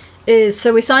bit.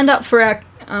 So we signed up for our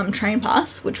train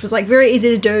pass, which was like very easy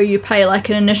to do. You pay like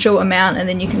an initial amount and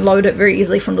then you can load it very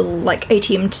easily from little like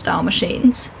ATM style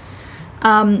machines.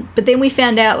 But then we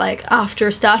found out like after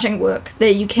starting work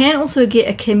that you can also get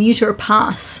a commuter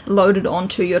pass loaded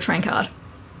onto your train card.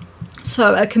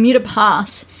 So a commuter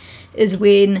pass is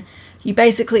when you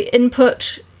basically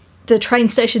input the train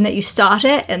station that you start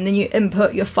at and then you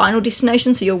input your final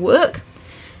destination, so your work,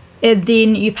 and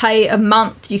then you pay a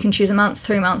month. You can choose a month,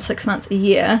 3 months, 6 months, a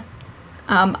year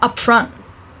up front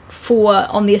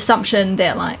on the assumption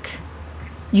that like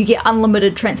you get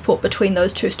unlimited transport between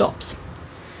those two stops.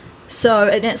 So,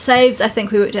 and it saves, I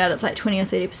think we worked out, it's like 20 or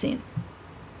 30%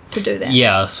 to do that.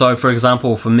 Yeah, so for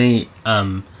example, for me,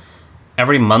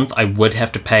 every month I would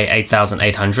have to pay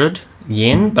 8,800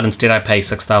 yen, but instead I pay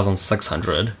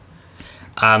 6,600.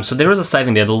 So there is a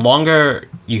saving there. The longer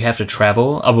you have to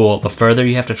travel, the further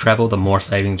you have to travel, the more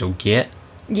savings you'll get.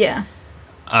 Yeah.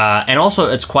 And also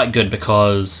it's quite good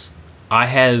because I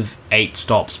have 8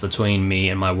 stops between me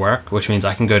and my work, which means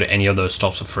I can go to any of those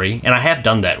stops for free. And I have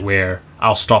done that where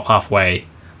I'll stop halfway,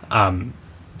 and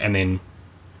then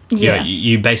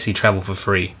you basically travel for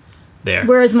free there.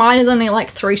 Whereas mine is only like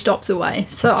 3 stops away,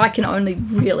 so I can only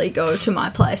really go to my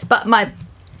place. But my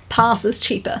pass is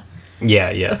cheaper.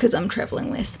 Yeah. Because I'm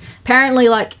traveling less. Apparently,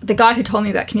 like, the guy who told me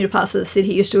about commuter passes said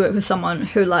he used to work with someone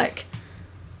who, like,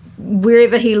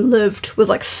 wherever he lived was,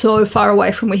 like, so far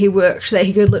away from where he worked that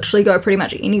he could literally go pretty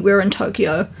much anywhere in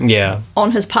Tokyo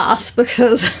on his pass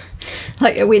because,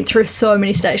 like, it went through so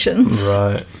many stations.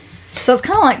 Right. So it's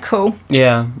kind of, like, cool.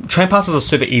 Yeah. Train passes are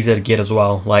super easy to get as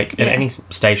well. Like, at any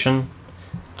station.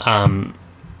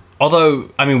 Although,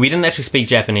 I mean, we didn't actually speak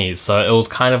Japanese, so it was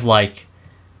kind of like,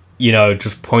 you know,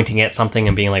 just pointing at something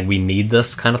and being like, we need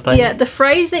this kind of thing. Yeah, the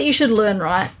phrase that you should learn,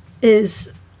 right,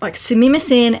 is like,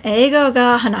 sumimasen, eigo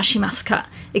ga hanashimasu ka?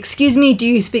 Excuse me, do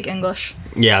you speak English?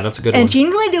 Yeah, that's a good one. And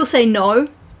generally they'll say no,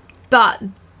 but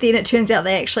then it turns out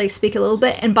they actually speak a little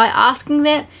bit. And by asking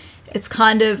that, it's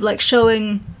kind of like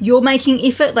showing you're making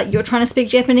effort, like you're trying to speak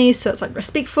Japanese, so it's like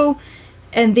respectful.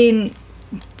 And then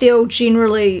they'll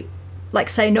generally like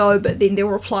say no, but then they'll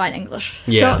reply in English.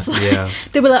 Yeah, so it's like,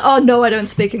 they'll be like, oh no, I don't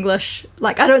speak English.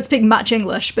 Like, I don't speak much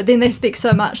English, but then they speak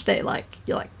so much that like,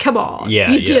 you're like, come on,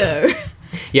 you do.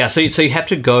 Yeah, so you have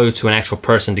to go to an actual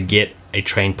person to get a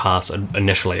train pass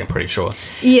initially, I'm pretty sure.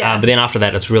 Yeah. But then after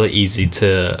that, it's really easy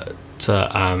to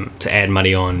add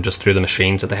money on just through the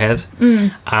machines that they have.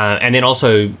 And then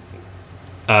also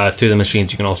through the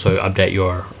machines, you can also update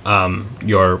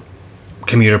your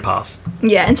commuter pass.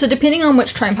 Yeah, and so depending on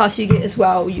which train pass you get as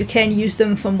well, you can use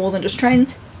them for more than just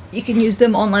trains. You can use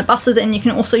them on like buses, and you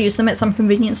can also use them at some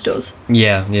convenience stores.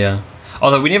 Yeah.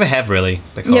 Although we never have really.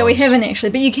 Because yeah, we haven't actually,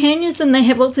 but you can use them. They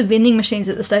have lots of vending machines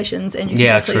at the stations, and you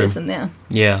can also use them there.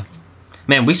 Yeah.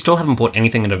 Man, we still haven't bought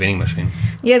anything in a vending machine.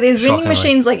 Yeah, there's vending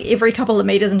machines like every couple of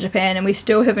meters in Japan, and we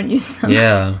still haven't used them.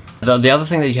 Yeah. The other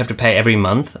thing that you have to pay every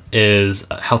month is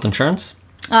health insurance.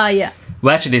 Yeah.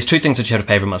 Well, actually, there's 2 things that you have to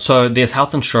pay every month. So there's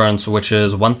health insurance, which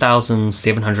is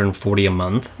 1,740 a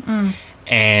month,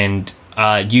 and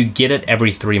you get it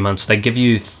every 3 months. So they give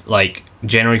you like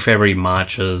January, February,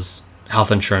 March's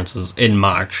health insurances in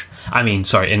March. In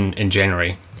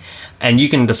January. And you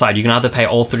can decide, you can either pay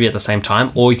all 3 at the same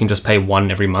time, or you can just pay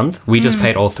one every month. We just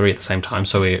paid all 3 at the same time,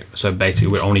 so basically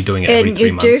we're only doing it every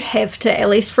 3 months. And you do have to, at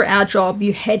least for our job,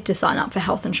 you had to sign up for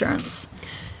health insurance.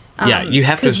 Yeah, you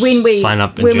have to sign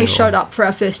up in when general. we showed up for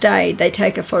our first day, they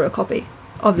take a photocopy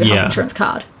of your health insurance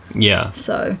card. Yeah.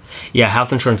 So. Yeah,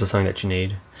 health insurance is something that you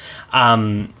need.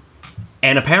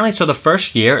 And apparently, so the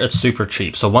first year, it's super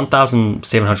cheap. So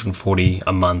 1,740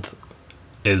 a month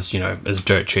is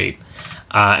dirt cheap.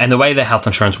 And the way the health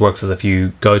insurance works is if you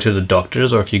go to the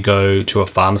doctors or if you go to a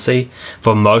pharmacy,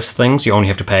 for most things you only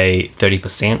have to pay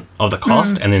 30% of the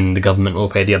cost, and then the government will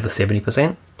pay the other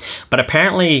 70%. But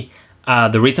apparently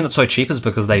the reason it's so cheap is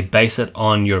because they base it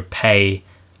on your pay,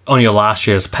 on your last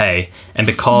year's pay, and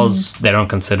because they don't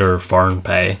consider foreign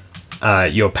pay,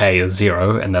 your pay is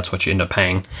zero, and that's what you end up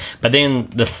paying. But then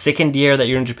the second year that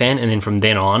you're in Japan, and then from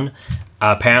then on,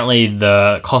 apparently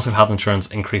the cost of health insurance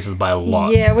increases by a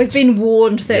lot. Yeah, we've been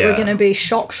warned that we're going to be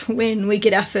shocked when we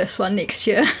get our first one next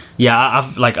year.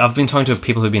 Yeah, I've been talking to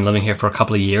people who've been living here for a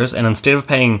couple of years, and instead of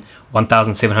paying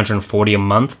 $1,740 a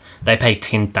month, they pay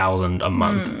 $10,000 a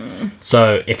month.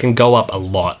 So it can go up a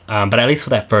lot, but at least for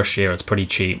that first year, it's pretty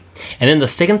cheap. And then the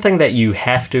second thing that you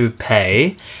have to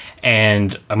pay,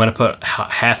 and I'm going to put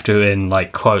have to in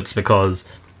like quotes because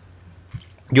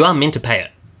you are meant to pay it.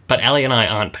 But Ali and I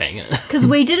aren't paying it. Because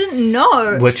we didn't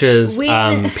know. Which is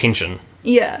pension.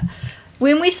 Yeah.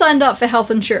 When we signed up for health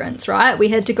insurance, right, we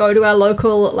had to go to our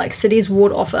local, like, city's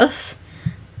ward office.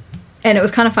 And it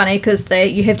was kind of funny because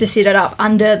you have to set it up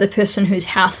under the person whose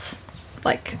house,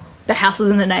 like, the house is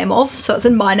in the name of. So it's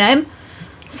in my name.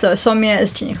 So Somya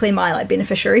is technically my, like,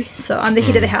 beneficiary. So I'm the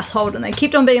head of the household. And they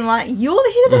kept on being like, you're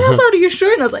the head of the household, are you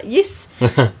sure? And I was like, yes,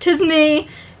 'tis me.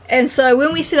 And so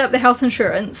when we set up the health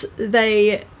insurance,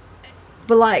 they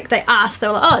were like, they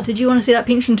were like, oh, did you want to set up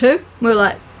pension too? We were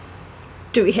like,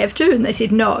 do we have to? And they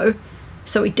said no,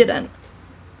 so we didn't.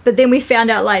 But then we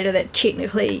found out later that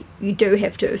technically you do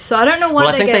have to. So I don't know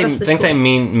why they gave us the choice. They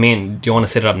mean, do you want to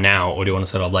set it up now or do you want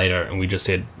to set it up later? And we just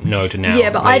said no to now.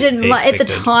 Yeah, but I didn't, like, at the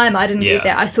time, I didn't get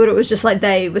that. I thought it was just like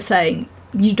they were saying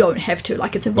you don't have to,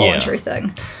 like it's a voluntary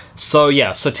thing. So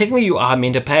technically you are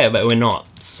meant to pay it, but we're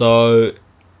not. So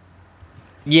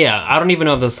yeah, I don't even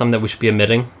know if there's something that we should be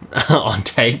admitting on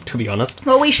tape, to be honest.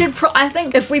 Well, we should. I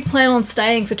think if we plan on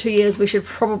staying for 2 years, we should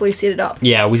probably set it up.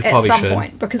 Yeah, we probably should. At some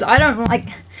point, because I don't like.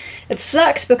 It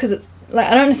sucks because it's like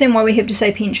I don't understand why we have to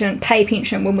pay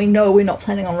pension when we know we're not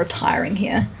planning on retiring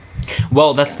here.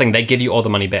 Well, that's the thing. They give you all the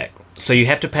money back, so you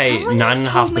have to pay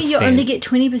 9.5%. Told me you only get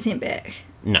 20% back.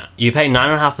 No, you pay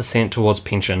 9.5% towards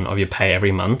pension of your pay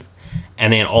every month,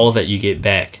 and then all of it you get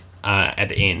back at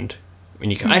the end. When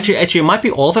you actually, it might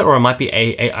be all of it, or it might be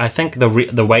I think the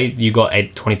way you got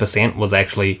 20% was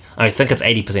actually, I think it's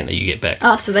 80% that you get back.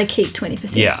 Oh, so they keep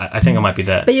 20%. Yeah, I think it might be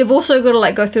that. But you've also got to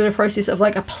like go through the process of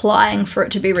like applying for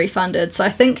it to be refunded. So I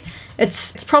think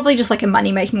it's probably just like a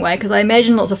money making way because I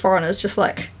imagine lots of foreigners just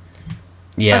like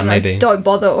maybe don't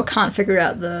bother or can't figure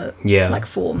out the like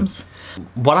forms.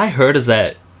 What I heard is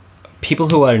that people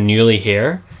who are newly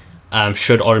here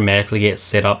should automatically get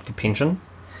set up for pension.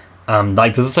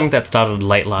 Like this is something that started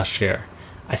late last year.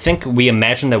 I think we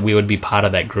imagined that we would be part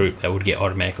of that group that would get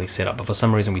automatically set up, but for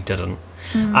some reason we didn't.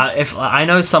 If I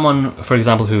know someone, for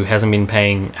example, who hasn't been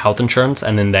paying health insurance,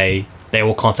 and then they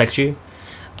will contact you,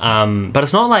 but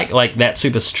it's not like that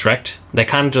super strict. They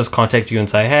kind of just contact you and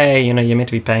say, hey, you're meant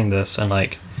to be paying this, and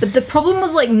like. But the problem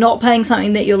with like not paying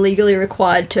something that you're legally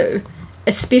required to,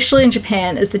 especially in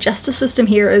Japan, is the justice system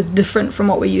here is different from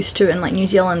what we're used to in like New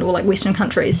Zealand or like Western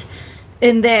countries,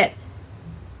 in that.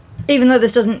 Even though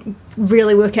this doesn't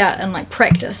really work out in like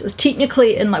practice, is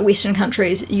technically in like Western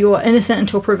countries you're innocent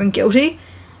until proven guilty,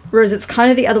 whereas it's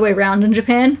kind of the other way around in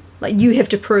Japan. Like you have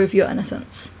to prove your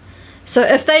innocence. So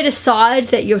if they decide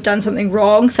that you've done something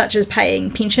wrong, such as paying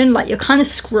pension, like you're kind of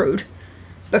screwed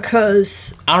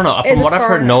because I don't know. From what I've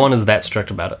heard, no one is that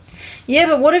strict about it. Yeah,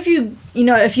 but what if you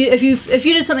if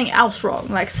you did something else wrong,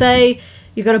 like say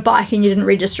you got a bike and you didn't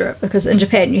register it, because in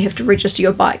Japan you have to register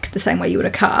your bike the same way you would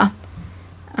a car.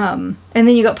 And then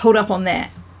you got pulled up on that.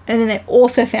 And then they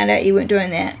also found out you weren't doing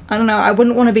that. I don't know. I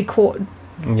wouldn't want to be caught.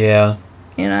 Yeah.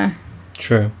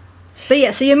 True. But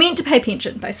yeah, so you're meant to pay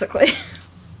pension, basically.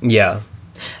 Yeah.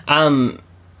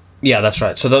 Yeah, that's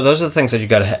right. So those are the things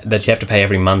that that you have to pay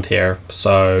every month here.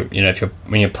 So,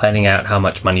 when you're planning out how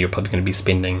much money you're probably going to be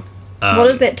spending.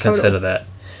 What is that total? Consider that.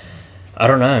 I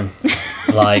don't know.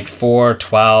 Like 4,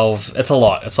 12. It's a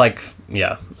lot. It's like,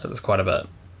 yeah, it's quite a bit.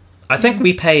 I think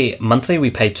we pay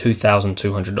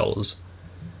 $2,200.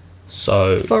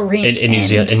 So for rent in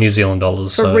New Zealand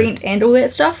dollars. For rent and all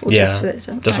that stuff? Or just for that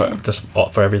stuff? Just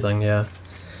for everything, yeah.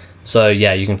 So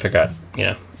yeah, you can figure out,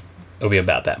 it'll be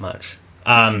about that much.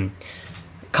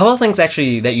 Couple of things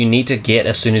actually that you need to get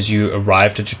as soon as you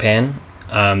arrive to Japan,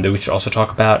 that we should also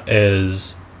talk about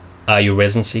is your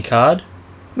residency card.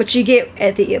 Which you get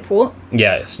at the airport.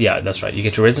 Yes, yeah, that's right. You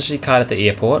get your residency card at the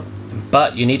airport,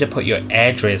 but you need to put your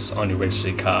address on your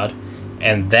residency card,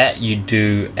 and that you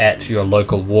do at your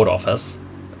local ward office.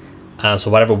 So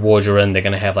whatever ward you're in, they're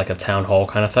going to have like a town hall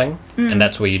kind of thing, and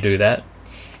that's where you do that.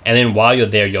 And then while you're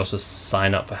there, you also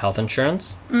sign up for health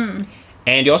insurance.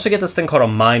 And you also get this thing called a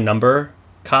My Number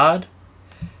card,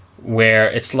 where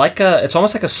it's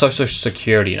almost like a social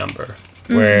security number,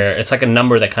 where it's like a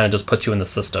number that kind of just puts you in the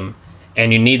system.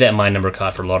 And you need that My Number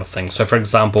card for a lot of things. So, for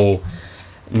example,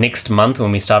 next month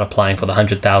when we start applying for the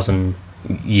 100,000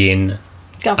 yen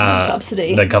Government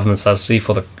subsidy. the government subsidy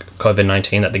for the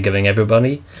COVID-19 that they're giving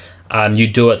everybody,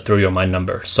 you do it through your My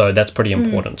Number. So that's pretty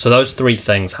important. So those three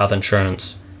things, health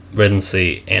insurance,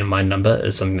 residency, and My Number,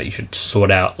 is something that you should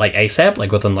sort out like ASAP,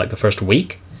 like within like the first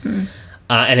week. And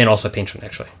then also pension,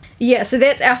 actually. Yeah, so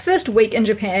that's our first week in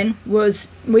Japan.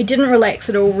 We didn't relax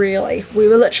at all, really. We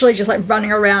were literally just like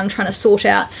running around trying to sort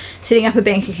out setting up a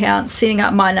bank account, setting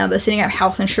up My Number, setting up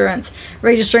health insurance,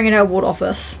 registering at our ward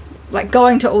office, like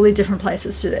going to all these different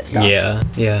places to do that stuff.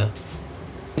 Yeah.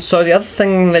 So the other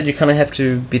thing that you kind of have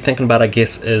to be thinking about, I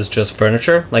guess, is just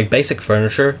furniture, like basic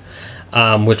furniture,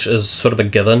 which is sort of a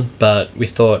given, but we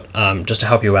thought just to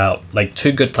help you out, like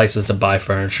 2 good places to buy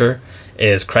furniture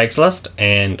is Craigslist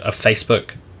and a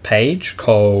Facebook page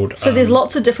called... So there's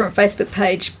lots of different Facebook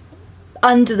page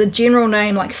under the general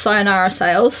name like Sayonara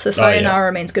Sales. So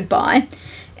Sayonara means goodbye.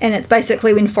 And it's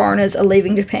basically when foreigners are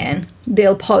leaving Japan,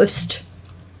 they'll post,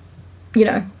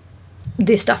 their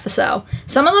stuff for sale.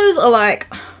 Some of those are like,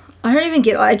 I don't even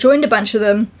get... I joined a bunch of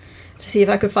them to see if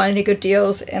I could find any good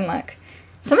deals, and like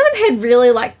some of them had really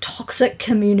like toxic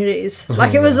communities.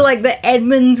 Like it was like the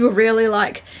admins were really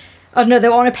like... I don't know, they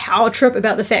were on a power trip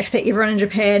about the fact that everyone in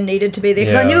Japan needed to be there.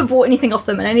 Because I never bought anything off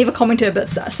them and I never commented, but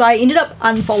so I ended up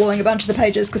unfollowing a bunch of the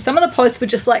pages because some of the posts were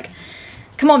just like,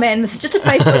 come on, man, this is just a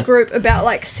Facebook group about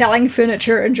like selling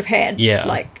furniture in Japan. Yeah.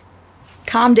 Like,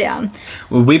 calm down.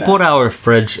 We bought our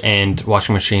fridge and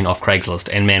washing machine off Craigslist,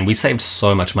 and man, we saved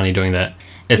so much money doing that.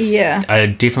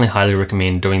 I definitely highly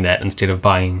recommend doing that instead of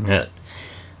buying it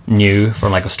new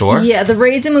from like a store. Yeah, the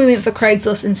reason we went for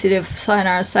Craigslist instead of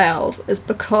Sayonara Sales is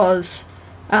because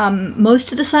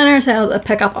most of the Sayonara Sales are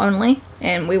pick-up only,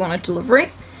 and we wanted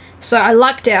delivery. So I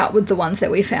lucked out with the ones that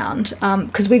we found,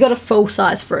 because we got a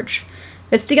full-size fridge.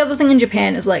 That's the other thing in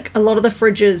Japan, is like a lot of the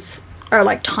fridges are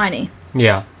like tiny.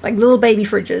 Yeah. Like little baby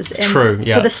fridges. And true,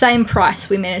 yeah. for the same price,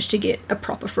 we managed to get a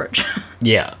proper fridge.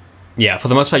 Yeah. Yeah, for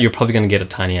the most part, you're probably going to get a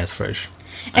tiny-ass fridge.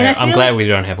 And I'm glad we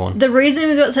don't have one. The reason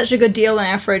we got such a good deal on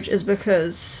our fridge is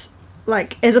because,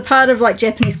 like, as a part of, like,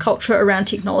 Japanese culture around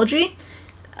technology,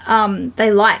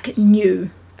 they like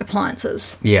new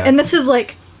appliances. Yeah. And this is,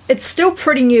 like, it's still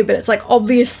pretty new, but it's, like,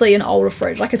 obviously an older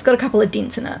fridge. Like, it's got a couple of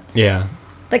dents in it. Yeah.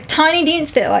 Like, tiny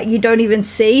dents that, like, you don't even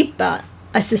see, but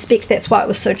I suspect that's why it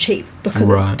was so cheap, because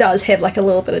it does have, like, a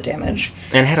little bit of damage.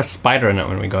 And it had a spider in it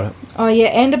when we got it. Oh, yeah,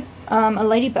 and a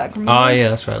ladybug, remember? Oh, yeah,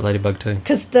 that's right, ladybug too.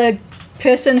 Because the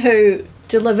person who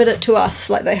delivered it to us,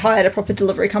 like, they hired a proper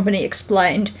delivery company,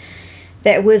 explained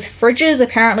that with fridges,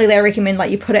 apparently they recommend,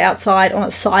 like, you put it outside on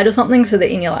its side or something so that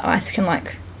any, like, ice can,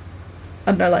 like,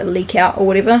 I don't know, like, leak out or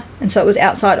whatever. And so it was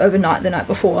outside overnight the night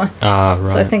before. Ah, right.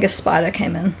 So I think a spider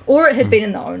came in. Or it had been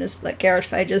in the owner's, like, garage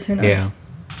for ages, who knows. Yeah.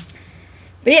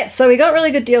 But yeah, so we got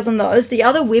really good deals on those. The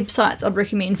other websites I'd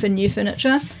recommend for new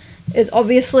furniture is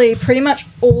obviously pretty much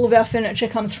all of our furniture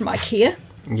comes from IKEA.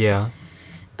 Yeah.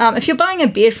 If you're buying a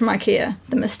bed from IKEA,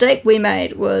 the mistake we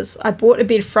made was I bought a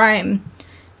bed frame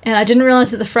and I didn't realise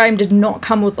that the frame did not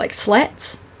come with, like,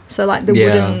 slats. So, like, the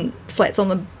wooden slats on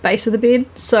the base of the bed.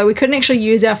 So we couldn't actually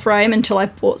use our frame until I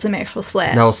bought some actual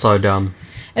slats. That was so dumb.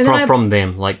 And From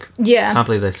them. Like, yeah. can't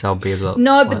believe they sell beds up.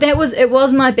 No, but it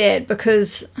was my bad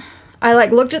because I,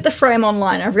 like, looked at the frame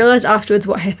online. I realised afterwards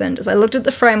what happened is I looked at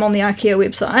the frame on the IKEA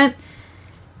website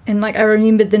and, like, I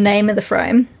remembered the name of the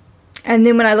frame. And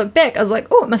then when I looked back, I was like,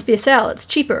 oh, it must be a sale. It's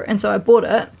cheaper. And so I bought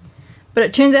it. But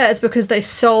it turns out it's because they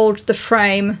sold the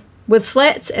frame with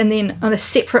slats, and then on a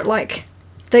separate, like,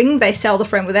 thing, they sell the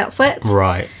frame without slats.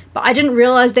 Right. But I didn't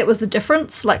realise that was the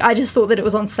difference. Like, I just thought that it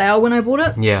was on sale when I bought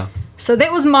it. Yeah. So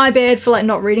that was my bad for, like,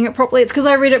 not reading it properly. It's because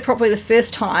I read it properly the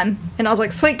first time, and I was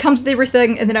like, sweet, comes with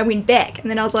everything. And then I went back,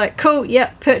 and then I was like, cool,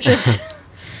 yep, purchase.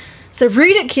 So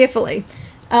read it carefully.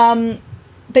 But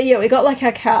yeah, we got, like,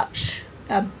 our couch.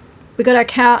 We got our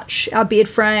couch, our bed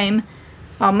frame,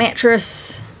 our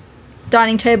mattress,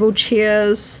 dining table,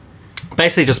 chairs.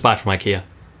 Basically just buy from IKEA.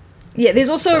 Yeah, there's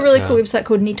also a really cool website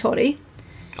called Nitori.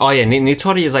 Oh yeah,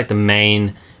 Nitori is like the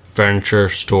main furniture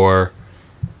store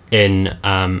in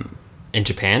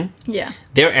Japan. Yeah.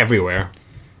 They're everywhere.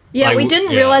 Yeah, like, we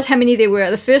didn't realise how many there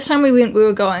were. The first time we went, we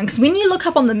were going... Because when you look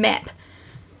up on the map,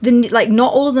 like,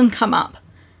 not all of them come up.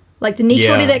 Like, the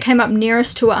Nitori that came up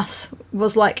nearest to us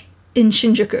was, like, in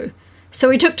Shinjuku. So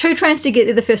we took 2 trains to get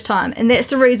there the first time, and that's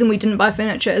the reason we didn't buy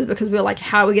furniture, is because we were like,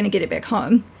 how are we going to get it back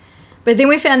home? But then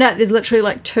we found out there's literally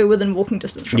like 2 within walking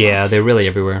distance from us. Yeah, they're really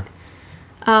everywhere.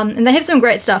 And they have some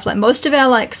great stuff. Like most of our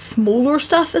like smaller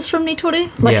stuff is from Nitori.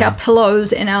 Like Yeah. our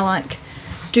pillows and our like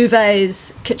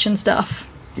duvets, kitchen stuff.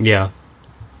 Yeah.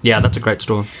 Yeah, that's a great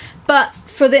store. But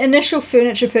for the initial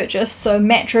furniture purchase, so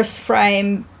mattress,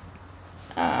 frame,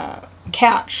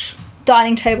 couch,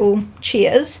 dining table,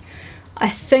 chairs, I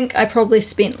think I probably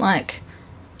spent like,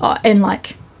 and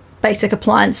like basic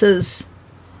appliances,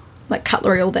 like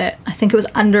cutlery, all that. I think it was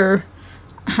under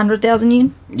 100,000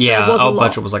 yen. Yeah, so it was a our lot.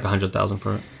 budget was like 100,000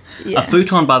 for it. Yeah. A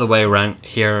futon, by the way, around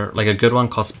here, like a good one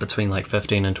costs between like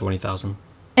 15 and 20,000.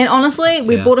 And honestly,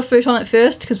 we Yeah. bought a futon at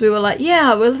first because we were like,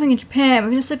 yeah, we're living in Japan, we're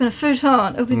going to sleep in a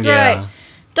futon, it'll be great. Yeah.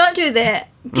 Don't do that.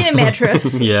 Get a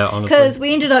mattress. Yeah, honestly. Because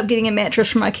we ended up getting a mattress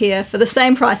from IKEA for the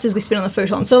same price as we spent on the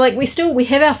futon. So like we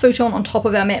have our futon on top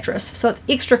of our mattress, so it's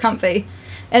extra comfy.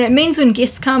 And it means when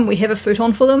guests come, we have a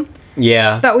futon for them.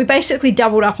 Yeah, But we basically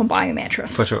doubled up on buying a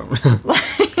mattress. for sure.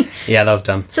 Yeah, that was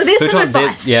dumb. So there's some Futon,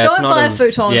 advice. it's Don't not buy a as,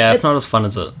 futon. Yeah, it's It's- not as fun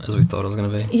as we thought it was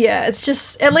going to be. Yeah, it's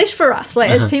just, at least for us, like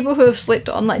as people who have slept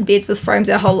on like beds with frames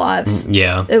our whole lives,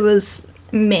 Yeah. it was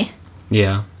meh.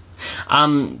 Yeah.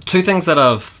 2 things that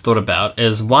I've thought about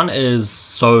is, one is,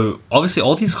 so obviously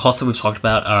all these costs that we've talked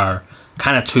about are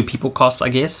kind of 2 people costs, I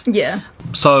guess. Yeah.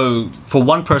 So for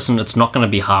one person, it's not going to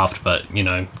be halved, but, you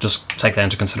know, just take that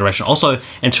into consideration. Also,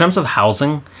 in terms of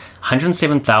housing,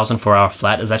 107,000 for our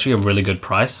flat is actually a really good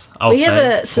price, I would We have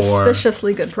say. a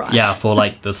suspiciously good price. Yeah, for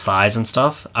like the size and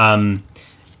stuff.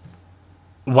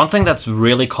 One thing that's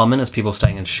really common is people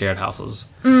staying in shared houses.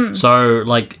 So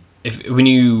like when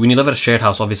you live at a shared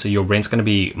house, obviously your rent's going to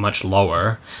be much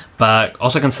lower, but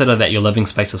also consider that your living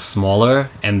space is smaller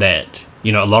and that,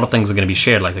 you know, a lot of things are going to be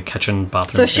shared, like the kitchen,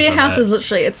 bathroom. So things share like house that. is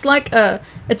literally, it's like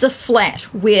it's a flat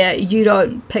where you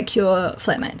don't pick your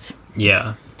flatmates.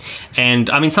 Yeah.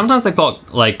 And I mean, sometimes they've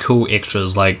got like cool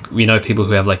extras, like we know people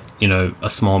who have like, you know, a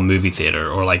small movie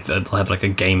theater, or like they'll have like a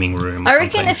gaming room. Or I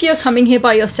reckon something. if you're coming here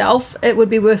by yourself, it would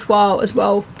be worthwhile as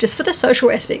well, just for the social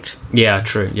aspect. Yeah,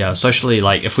 true. Yeah, socially,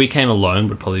 like if we came alone,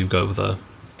 we'd probably go with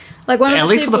Like one of at the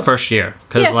least for people, the first year,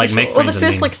 because yeah, like for make sure. Or friends. the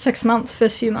first and like 6 months,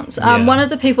 first few months. Yeah. One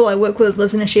of the people I work with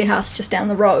lives in a share house just down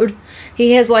the road.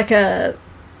 He has like I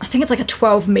think it's like a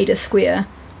 12-meter square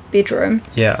bedroom,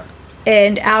 yeah,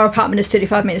 and our apartment is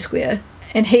 35 meter square,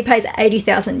 and he pays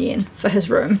 80,000 yen for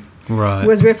his room. right.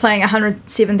 Whereas we're paying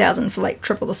 107,000 for like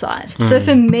triple the size. So Hmm.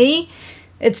 for me,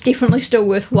 it's definitely still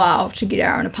worthwhile to get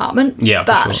our own apartment. Yeah, for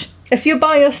but sure. if you're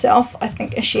by yourself, I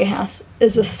think a share house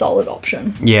is a solid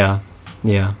option. Yeah,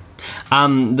 yeah.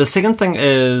 The second thing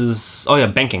is,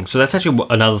 banking. So that's actually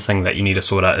another thing that you need to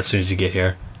sort out as soon as you get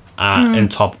here. On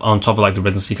top of like the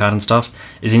residency card and stuff,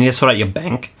 is you need to sort out your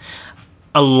bank.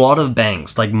 A lot of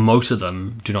banks, like most of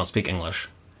them, do not speak English.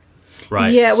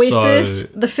 Right. Yeah, So-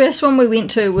 the first one we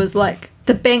went to was like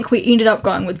the bank we ended up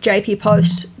going with, JP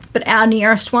Post, but our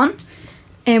nearest one.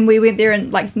 And we went there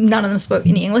and like none of them spoke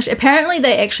any English. Apparently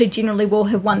they actually generally will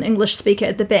have one English speaker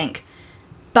at the bank.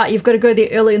 But you've got to go there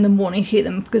early in the morning to hear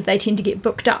them because they tend to get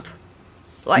booked up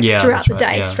like Yeah, throughout that's the right,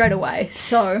 day yeah. straight away.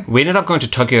 So We ended up going to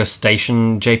Tokyo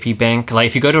Station JP Bank. Like,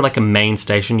 if you go to like a main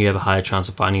station, you have a higher chance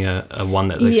of finding a one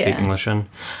that they speak Yeah. English in.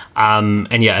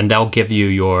 And they'll give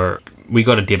you we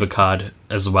got a debit card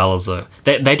as well as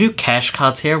they do cash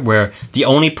cards here, where the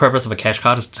only purpose of a cash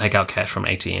card is to take out cash from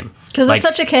ATM. because Like, it's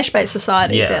such a cash-based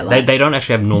society. yeah, that, like, they don't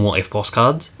actually have normal FPOS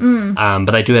cards,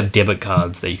 but they do have debit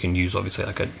cards that you can use, obviously,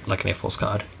 like an FPOS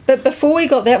card. But before we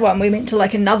got that one, we went to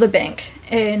like another bank,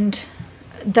 and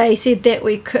they said that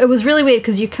it was really weird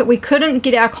because we couldn't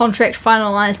get our contract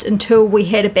finalized until we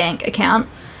had a bank account,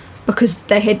 because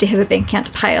they had to have a bank account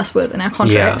to pay us with in our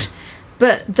contract. Yeah.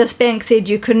 But this bank said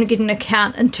you couldn't get an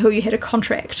account until you had a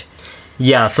contract.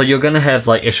 Yeah, so you're going to have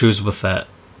like issues with that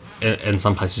in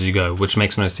some places you go, which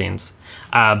makes no sense.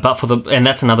 And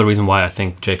that's another reason why I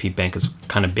think JP Bank is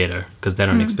kind of better, because they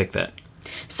don't expect that.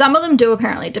 Some of them do,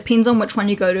 apparently. It depends on which one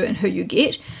you go to and who you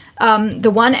get. The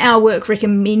one our work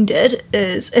recommended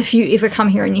is, if you ever come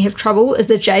here and you have trouble, is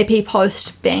the JP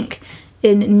Post Bank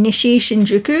in Nishi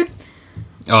Shinjuku,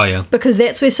 Oh yeah, because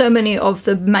that's where so many of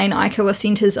the main Aikawa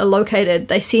centres are located.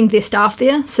 They send their staff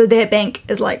there, so their bank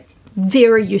is like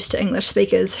very used to English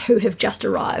speakers who have just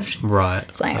arrived. right.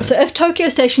 So if Tokyo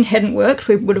Station hadn't worked,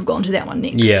 we would have gone to that one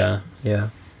next. Yeah.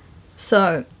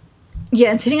 So,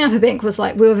 yeah, and setting up a bank was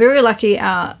like, we were very lucky.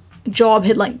 Our job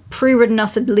had like pre-written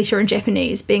us a letter in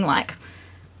Japanese being like,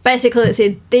 basically it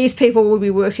said, these people will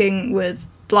be working with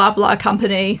blah blah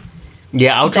company,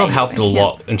 Yeah, our job They- helped a yeah.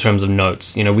 lot in terms of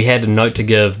notes. You know, we had a note to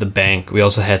give the bank. We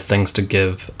also had things to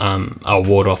give our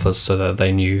ward office so that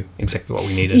they knew exactly what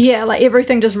we needed. Yeah, like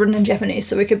everything just written in Japanese,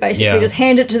 so we could basically Yeah. just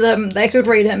hand it to them. They could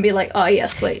read it and be like, "Oh yeah,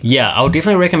 sweet." Yeah, I would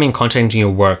definitely recommend contacting your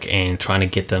work and trying to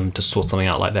get them to sort something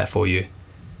out like that for you.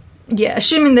 Yeah,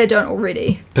 assuming they don't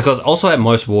already. Because also at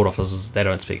most ward offices, they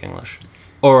don't speak English.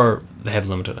 Or they have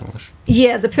limited English.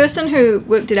 Yeah, the person who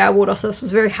worked at our ward office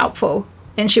was very helpful,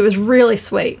 and she was really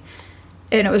sweet,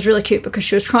 and it was really cute because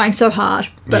she was trying so hard,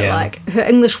 but Yeah. like her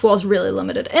English was really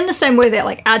limited. In the same way that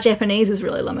like our Japanese is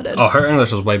really limited. Oh, her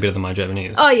English is way better than my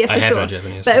Japanese. Oh yeah, for I have sure. no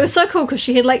Japanese. But so- it was so cool because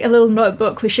she had like a little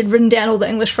notebook where she'd written down all the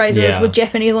English phrases Yeah. with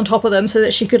Japanese on top of them, so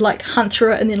that she could like hunt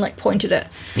through it and then like point at it.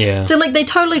 Yeah. So like they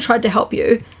totally tried to help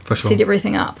you For sure. set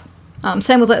everything up.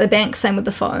 Same with like the bank, same with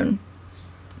the phone.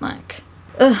 Like,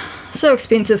 ugh, so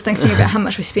expensive thinking about how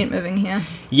much we spent moving here.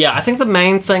 Yeah, I think the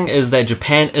main thing is that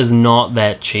Japan is not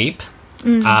that cheap.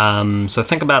 Mm. So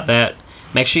think about that.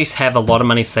 Make sure you have a lot of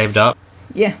money saved up.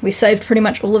 Yeah, we saved pretty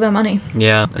much all of our money.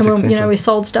 Yeah, it's And we, expensive. we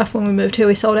sold stuff when we moved here.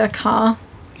 We sold our car.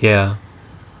 Yeah.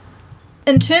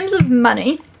 In terms of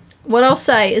money, what I'll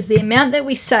say is the amount that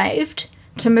we saved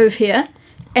to move here,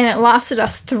 and it lasted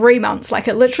us 3 months. Like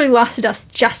it literally lasted us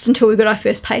just until we got our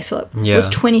first pay slip. Yeah. Was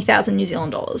 20,000 New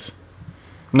Zealand dollars.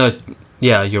 No,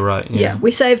 yeah, you're right. Yeah,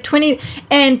 we saved 20,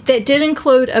 and that did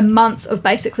include a month of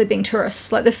basically being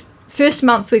tourists. Like the first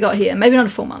month we got here, maybe not a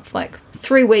full month, like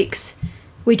 3 weeks,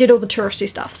 we did all the touristy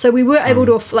stuff. So we were able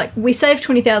to, like, we saved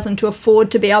 20,000 to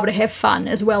afford to be able to have fun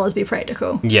as well as be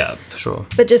practical. Yeah, for sure.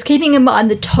 But just keeping in mind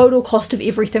the total cost of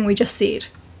everything we just said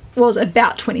was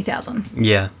about 20,000.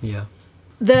 Yeah, yeah.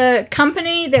 The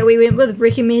company that we went with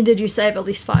recommended you save at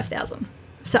least 5,000.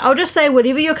 So I'll just say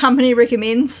whatever your company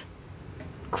recommends,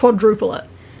 quadruple it.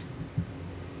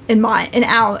 In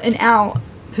our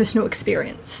personal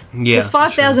experience. Yeah, Because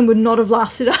 5,000 would not have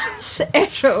lasted us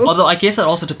at all. Although I guess it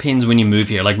also depends when you move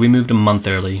here. Like we moved a month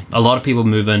early. A lot of people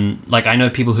move in. Like I know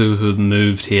people who've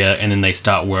moved here and then they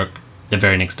start work the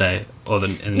very next day or the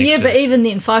next Yeah, day. but even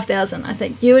then, 5,000, I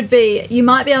think you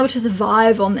might be able to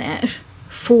survive on that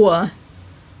for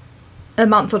a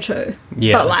month or two.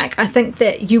 Yeah. But like, I think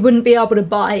that you wouldn't be able to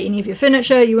buy any of your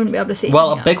furniture. You wouldn't be able to set Well,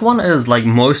 a anything big up. one is like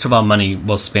most of our money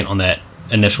was spent on that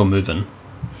initial move-in.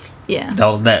 Yeah. That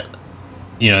was that,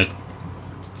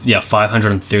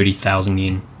 530,000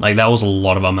 yen. Like that was a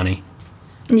lot of our money.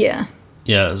 Yeah.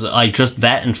 Yeah, it was, like just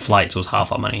that and flights was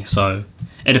half our money. So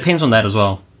it depends on that as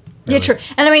well. Yeah, true.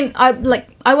 And I mean, I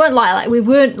won't lie, like we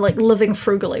weren't like living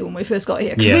frugally when we first got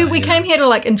here because Yeah, we yeah. came here to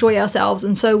like enjoy ourselves,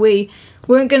 and so we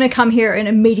weren't going to come here and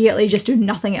immediately just do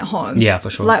nothing at home. Yeah, for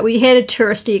sure. Like we had a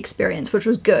touristy experience, which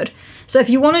was good. So if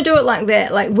you want to do it like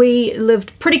that, like we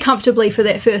lived pretty comfortably for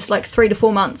that first like 3 to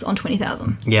 4 months on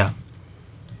 20,000. Yeah.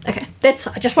 Okay,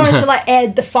 I just wanted to like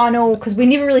add the final because we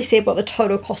never really said what the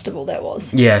total cost of all that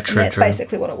was. Yeah, And true, that's true.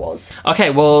 basically what it was. Okay,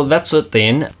 well that's it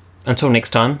then. Until next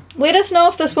time. Let us know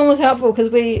if this one was helpful because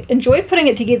we enjoyed putting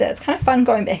it together. It's kind of fun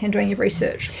going back and doing your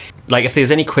research. Like if there's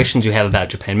any questions you have about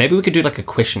Japan, maybe we could do like a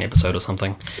question episode or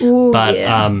something. Ooh, But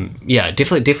yeah.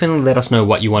 definitely let us know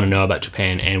what you want to know about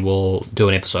Japan and we'll do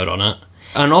an episode on it.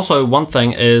 And also one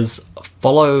thing is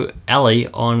follow Ali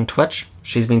on Twitch.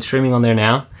 She's been streaming on there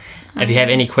now. If you have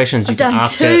any questions, you I've can done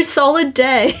ask 2 it. solid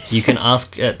days. You can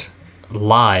ask it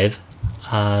live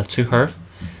to her.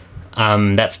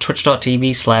 That's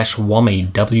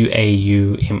twitch.tv/Wammy,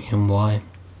 WAUMMY.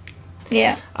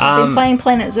 Yeah. I've been playing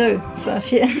Planet Zoo, so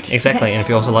if you... Exactly, and if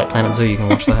you also like Planet Zoo, you can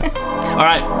watch that.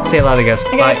 Alright, see you later guys.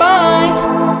 Okay,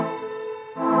 bye.